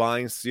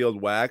buying sealed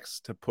wax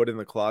to put in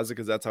the closet,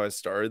 because that's how I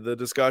started the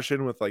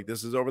discussion with like,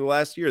 this is over the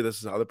last year. This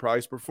is how the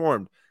products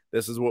performed.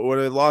 This is what would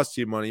have lost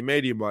you money,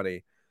 made you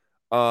money.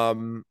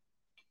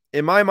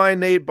 In my mind,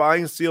 Nate,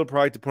 buying sealed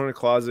product to put in a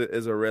closet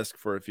is a risk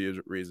for a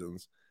few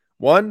reasons.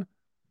 One,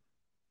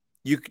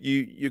 you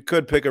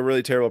could pick a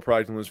really terrible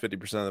product and lose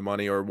 50% of the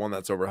money, or one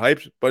that's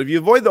overhyped. But if you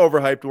avoid the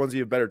overhyped ones, you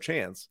have a better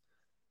chance.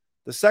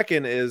 The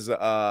second is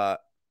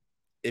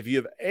if you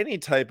have any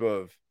type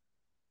of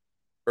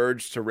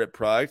urge to rip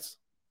products,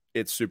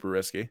 it's super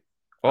risky,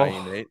 i.e.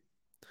 Oh, Nate.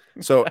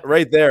 So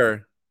right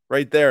there,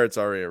 it's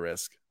already a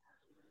risk.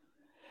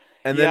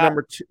 And then yeah,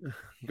 number two,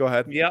 go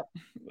ahead. yep.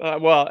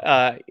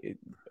 I'm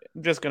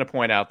just going to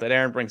point out that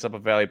Aaron brings up a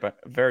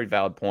very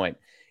valid point.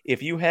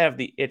 If you have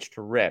the itch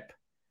to rip,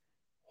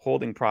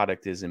 holding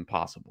product is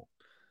impossible.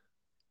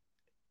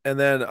 And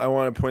then I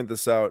want to point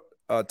this out,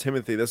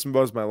 Timothy. This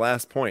was my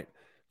last point.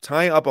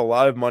 Tying up a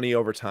lot of money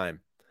over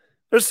time.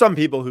 There's some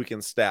people who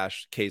can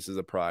stash cases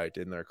of product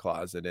in their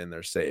closet, in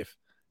their safe,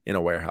 in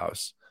a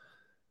warehouse.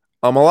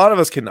 A lot of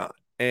us cannot.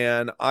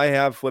 And I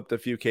have flipped a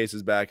few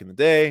cases back in the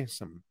day,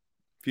 some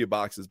few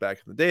boxes back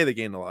in the day. They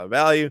gained a lot of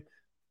value,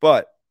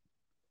 but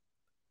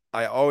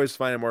I always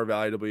find it more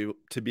valuable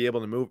to be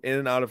able to move in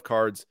and out of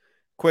cards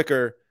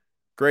quicker,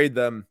 grade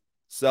them,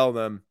 sell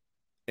them,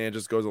 and it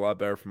just goes a lot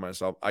better for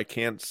myself. I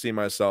can't see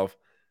myself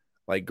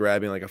like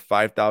grabbing like a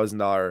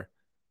 $5,000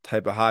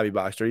 type of hobby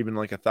box or even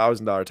like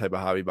 $1,000 type of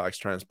hobby box,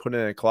 trying to put it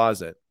in a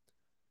closet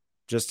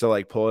just to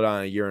like pull it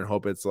on a year and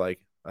hope it's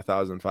like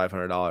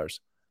 $1,500.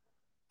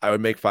 I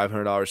would make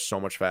 $500 so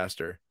much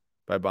faster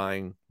by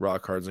buying raw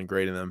cards and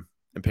grading them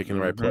and picking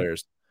the right Mm-hmm.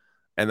 players.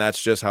 And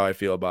that's just how I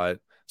feel about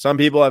it. Some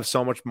people have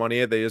so much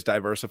money they just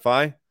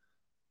diversify.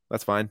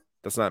 That's fine.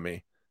 That's not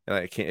me. And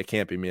it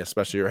can't be me,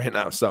 especially right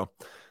now. So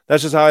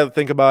that's just how I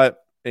think about it.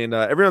 And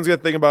everyone's going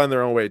to think about it in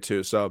their own way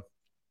too. So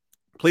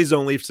please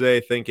don't leave today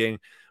thinking,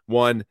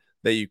 one,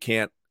 that you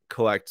can't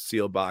collect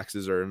sealed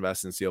boxes or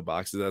invest in sealed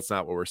boxes. That's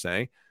not what we're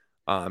saying.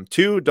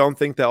 Two, don't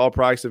think that all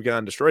products have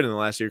gotten destroyed in the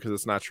last year, because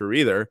it's not true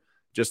either.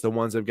 Just the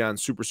ones that have gotten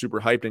super, super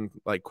hyped and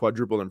like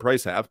quadrupled in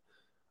price have.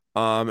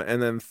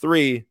 And then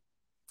three,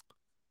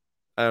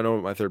 I don't know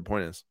what my third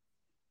point is,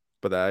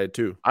 but I had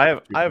two. I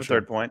have a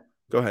third point.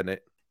 Go ahead, Nate.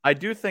 I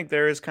do think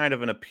there is kind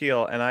of an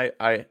appeal, and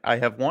I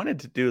have wanted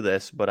to do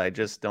this, but I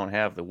just don't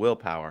have the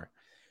willpower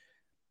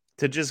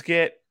to just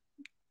get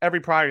every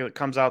product that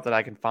comes out that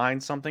I can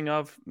find something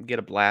of, get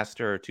a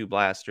blaster or two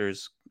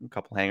blasters, a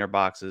couple hanger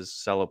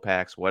boxes, cello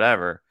packs,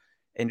 whatever,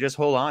 and just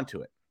hold on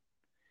to it.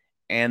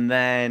 And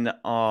then,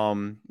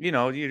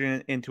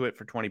 you're into it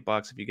for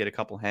 $20 if you get a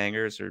couple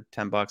hangers, or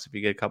 $10 if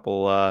you get a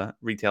couple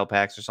retail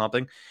packs or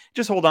something.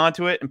 Just hold on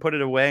to it and put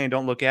it away and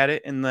don't look at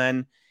it. And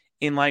then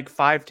in like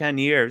 5-10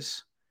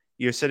 years,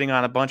 you're sitting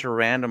on a bunch of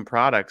random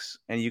products,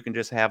 and you can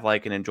just have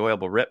like an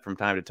enjoyable rip from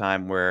time to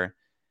time, where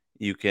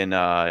you can,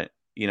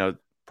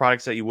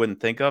 products that you wouldn't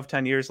think of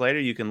 10 years later,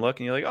 you can look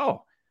and you're like,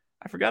 oh,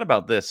 I forgot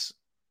about this.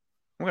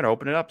 I'm going to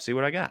open it up, see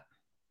what I got.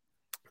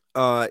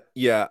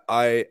 Yeah,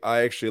 I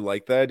actually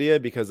like that idea,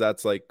 because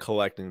that's like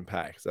collecting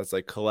packs. That's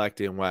like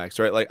collecting wax,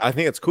 right? Like I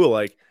think it's cool.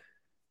 Like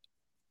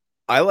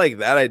I like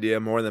that idea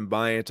more than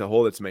buying it to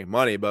hold it to make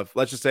money. But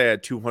let's just say I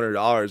had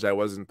 $200 I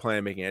wasn't planning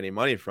on making any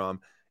money from.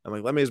 I'm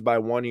like, let me just buy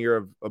 1 year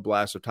of a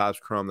blast of Topps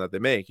Chrome that they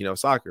make,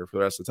 soccer for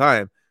the rest of the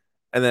time.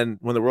 And then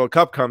when the World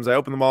Cup comes, I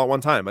open them all at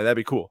one time. Like that'd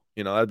be cool.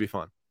 That'd be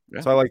fun.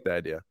 Yeah. So I like the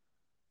idea.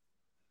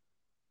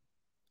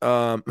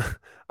 Um,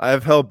 I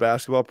have held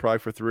basketball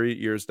product for 3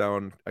 years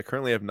down. I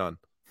currently have none.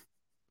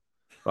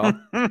 Well,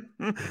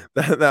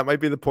 that might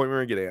be the point we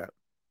were getting at.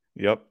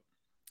 Yep.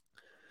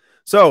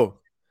 So,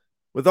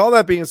 with all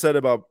that being said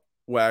about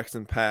wax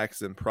and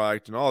packs and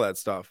product and all that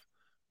stuff,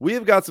 we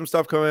have got some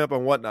stuff coming up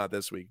on Whatnot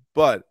this week.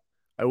 But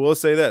I will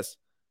say this: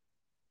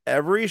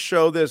 every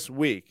show this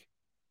week,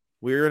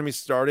 we're going to be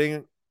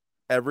starting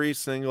every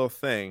single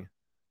thing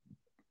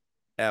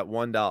at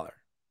 $1.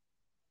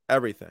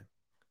 Everything.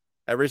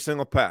 Every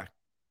single pack.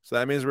 So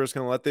that means we're just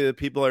going to let the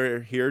people that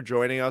are here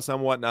joining us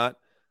on Whatnot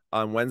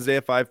on Wednesday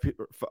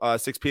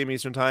at 6 p.m.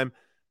 Eastern time,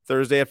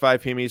 Thursday at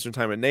 5 p.m. Eastern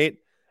time with Nate.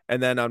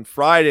 And then on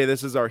Friday,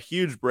 this is our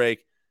huge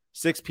break,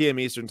 6 p.m.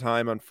 Eastern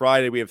time. On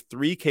Friday, we have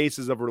 3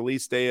 cases of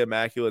release day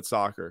Immaculate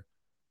Soccer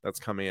that's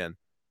coming in.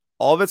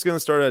 All of it's going to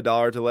start at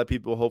 $1 to let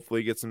people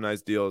hopefully get some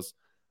nice deals,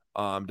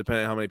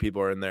 depending on how many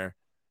people are in there.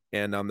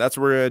 And that's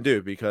what we're going to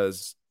do,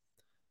 because,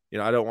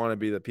 I don't want to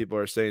be the people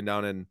who are sitting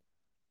down and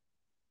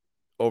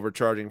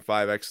overcharging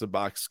 5x the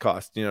box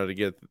cost, to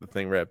get the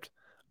thing ripped.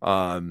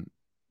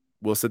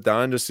 We'll sit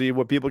down and just see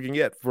what people can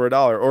get for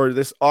 $1, or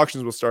this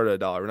auctions will start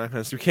at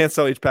 $1. We can't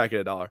sell each pack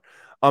at $1.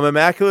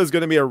 Immaculate is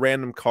going to be a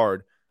random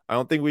card. I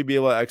don't think we'd be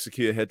able to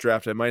execute a hit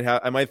draft. I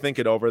might think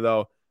it over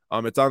though.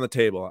 It's on the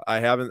table. I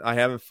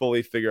haven't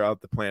fully figured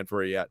out the plan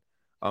for it yet.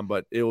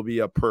 But it will be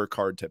a per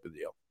card type of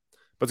deal.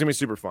 But it's gonna be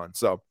super fun.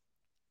 So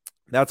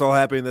that's all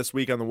happening this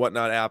week on the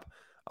Whatnot app.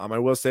 I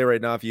will say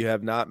right now, if you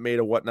have not made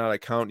a Whatnot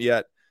account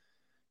yet,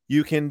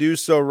 you can do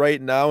so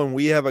right now, and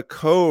we have a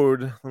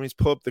code. Let me just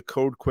pull up the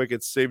code quick.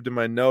 It's saved in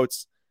my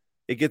notes.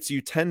 It gets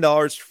you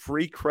 $10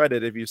 free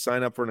credit if you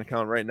sign up for an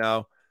account right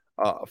now.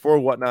 For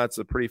Whatnot, it's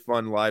a pretty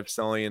fun live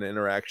selling and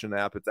interaction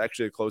app. It's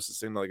actually the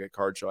closest thing to like a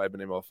card show I've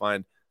been able to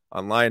find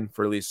online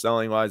for at least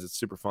selling wise. It's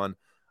super fun.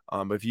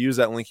 But if you use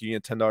that link, you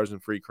get $10 in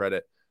free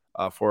credit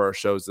for our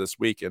shows this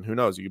week. And who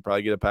knows, you could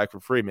probably get a pack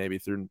for free, maybe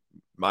through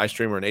my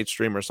stream or Nate's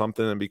stream or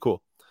something, and be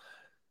cool.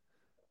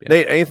 Yeah.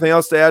 Nate, anything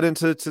else to add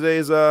into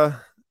today's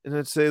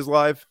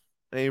live?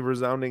 Any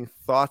resounding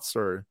thoughts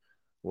or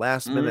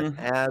last minute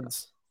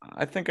ads?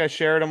 I think I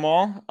shared them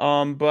all.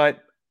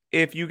 But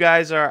if you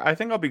guys are, I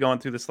think I'll be going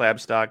through the Slab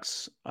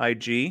Stocks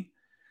IG.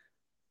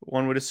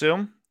 One would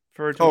assume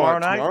for Oh, tomorrow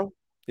night. tomorrow?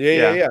 Yeah,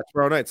 yeah, Yeah. yeah.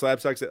 Tomorrow night, Slab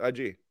Stocks at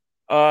IG.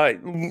 Uh,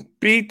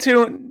 be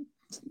tuned.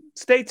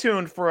 Stay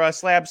tuned for a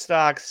Slab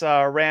Stocks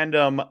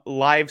random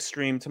live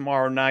stream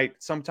tomorrow night,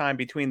 sometime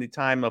between the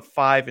time of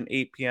 5 and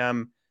 8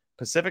 p.m.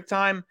 Pacific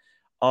time.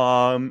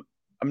 I'm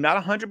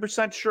not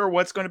 100% sure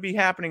what's going to be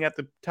happening at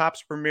the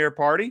Topps premiere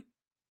party.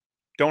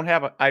 Don't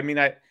have a, I mean,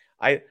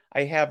 I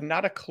have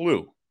not a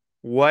clue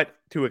what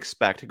to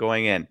expect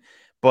going in.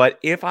 But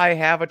if I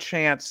have a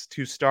chance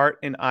to start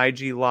an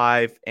IG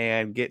live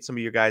and get some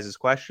of your guys'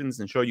 questions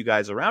and show you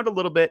guys around a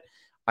little bit,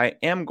 I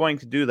am going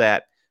to do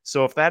that.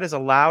 So if that is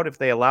allowed, if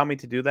they allow me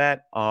to do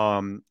that,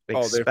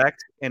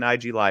 expect an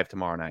IG live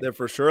tomorrow night. They're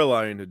for sure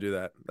allowing you to do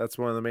that. That's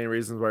one of the main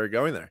reasons why you're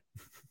going there.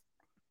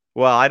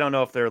 Well, I don't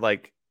know if they're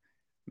like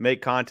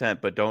make content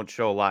but don't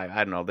show live.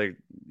 I don't know.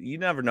 You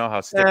never know how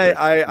Hey, stickers.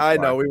 I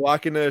know. We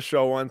walk into a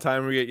show one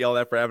time, we get yelled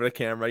at for having a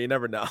camera. You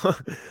never know.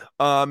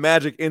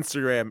 Magic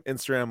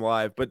Instagram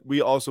live, but we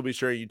also be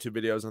sharing YouTube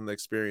videos on the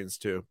experience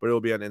too. But it'll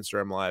be on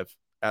Instagram live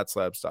at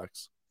Slab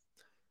Stocks.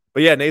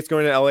 But yeah, Nate's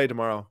going to LA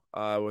tomorrow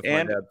with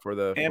my dad for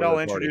the and for I'll the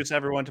party. introduce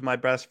everyone to my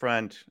best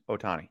friend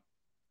Otani.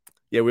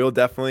 Yeah, we will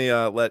definitely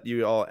let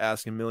you all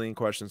ask a million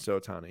questions to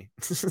Otani.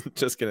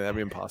 Just kidding, that'd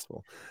be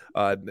impossible.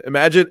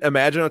 Imagine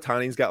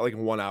Otani's got like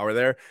 1 hour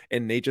there,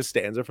 and Nate just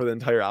stands there for the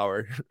entire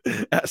hour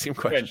asking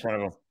questions. In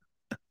front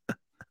of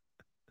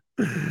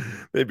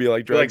him. Maybe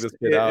like drag this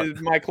kid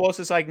out. My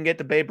closest I can get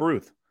to Babe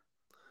Ruth.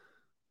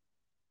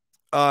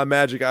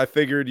 Magic, I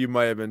figured you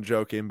might have been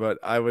joking, but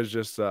I was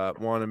just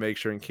want to make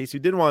sure in case you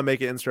didn't want to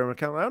make an Instagram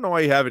account. I don't know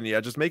why you haven't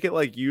yet. Just make it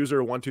like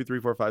user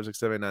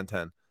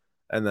 12345678910,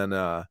 and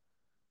then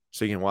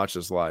so you can watch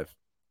this live.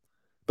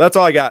 That's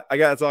all I got.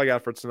 That's all I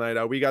got for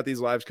tonight. We got these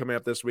lives coming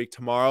up this week.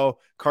 Tomorrow,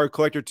 Card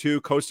Collector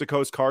 2 Coast to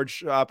Coast Card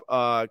Shop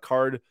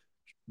card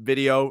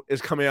video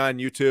is coming on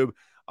YouTube.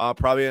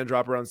 Probably gonna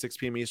drop around 6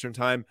 p.m. Eastern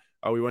time.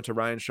 We went to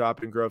Ryan's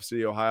shop in Grove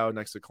City, Ohio,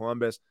 next to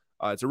Columbus.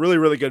 It's a really,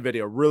 really good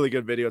video. Really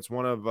good video. It's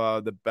one of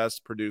the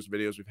best produced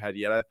videos we've had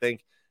yet, I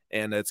think.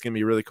 And it's going to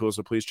be really cool.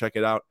 So please check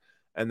it out.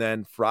 And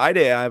then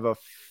Friday, I have a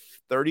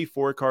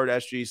 34 card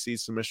SGC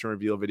submission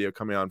reveal video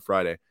coming on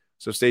Friday.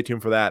 So stay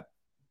tuned for that.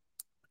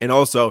 And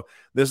also,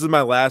 this is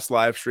my last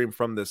live stream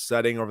from this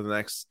setting over the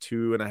next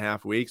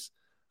 2.5 weeks.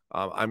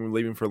 I'm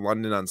leaving for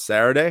London on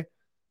Saturday.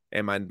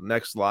 And my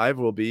next live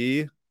will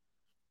be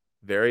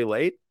very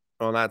late.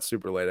 Well, not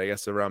super late. I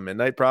guess around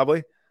midnight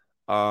probably.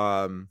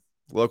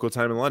 Local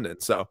time in London.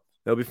 So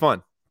it'll be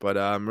fun, but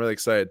I'm really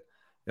excited.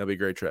 It'll be a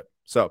great trip.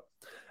 So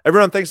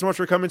everyone, thanks so much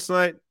for coming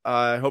tonight.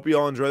 I hope you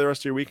all enjoy the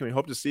rest of your week, and we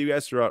hope to see you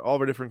guys throughout all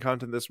of our different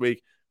content this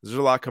week. There's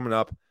a lot coming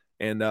up.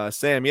 And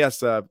Sam,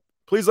 yes,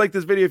 please like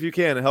this video if you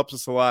can. It helps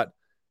us a lot,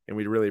 and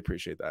we'd really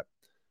appreciate that.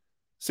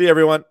 See you,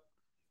 everyone.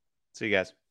 See you guys.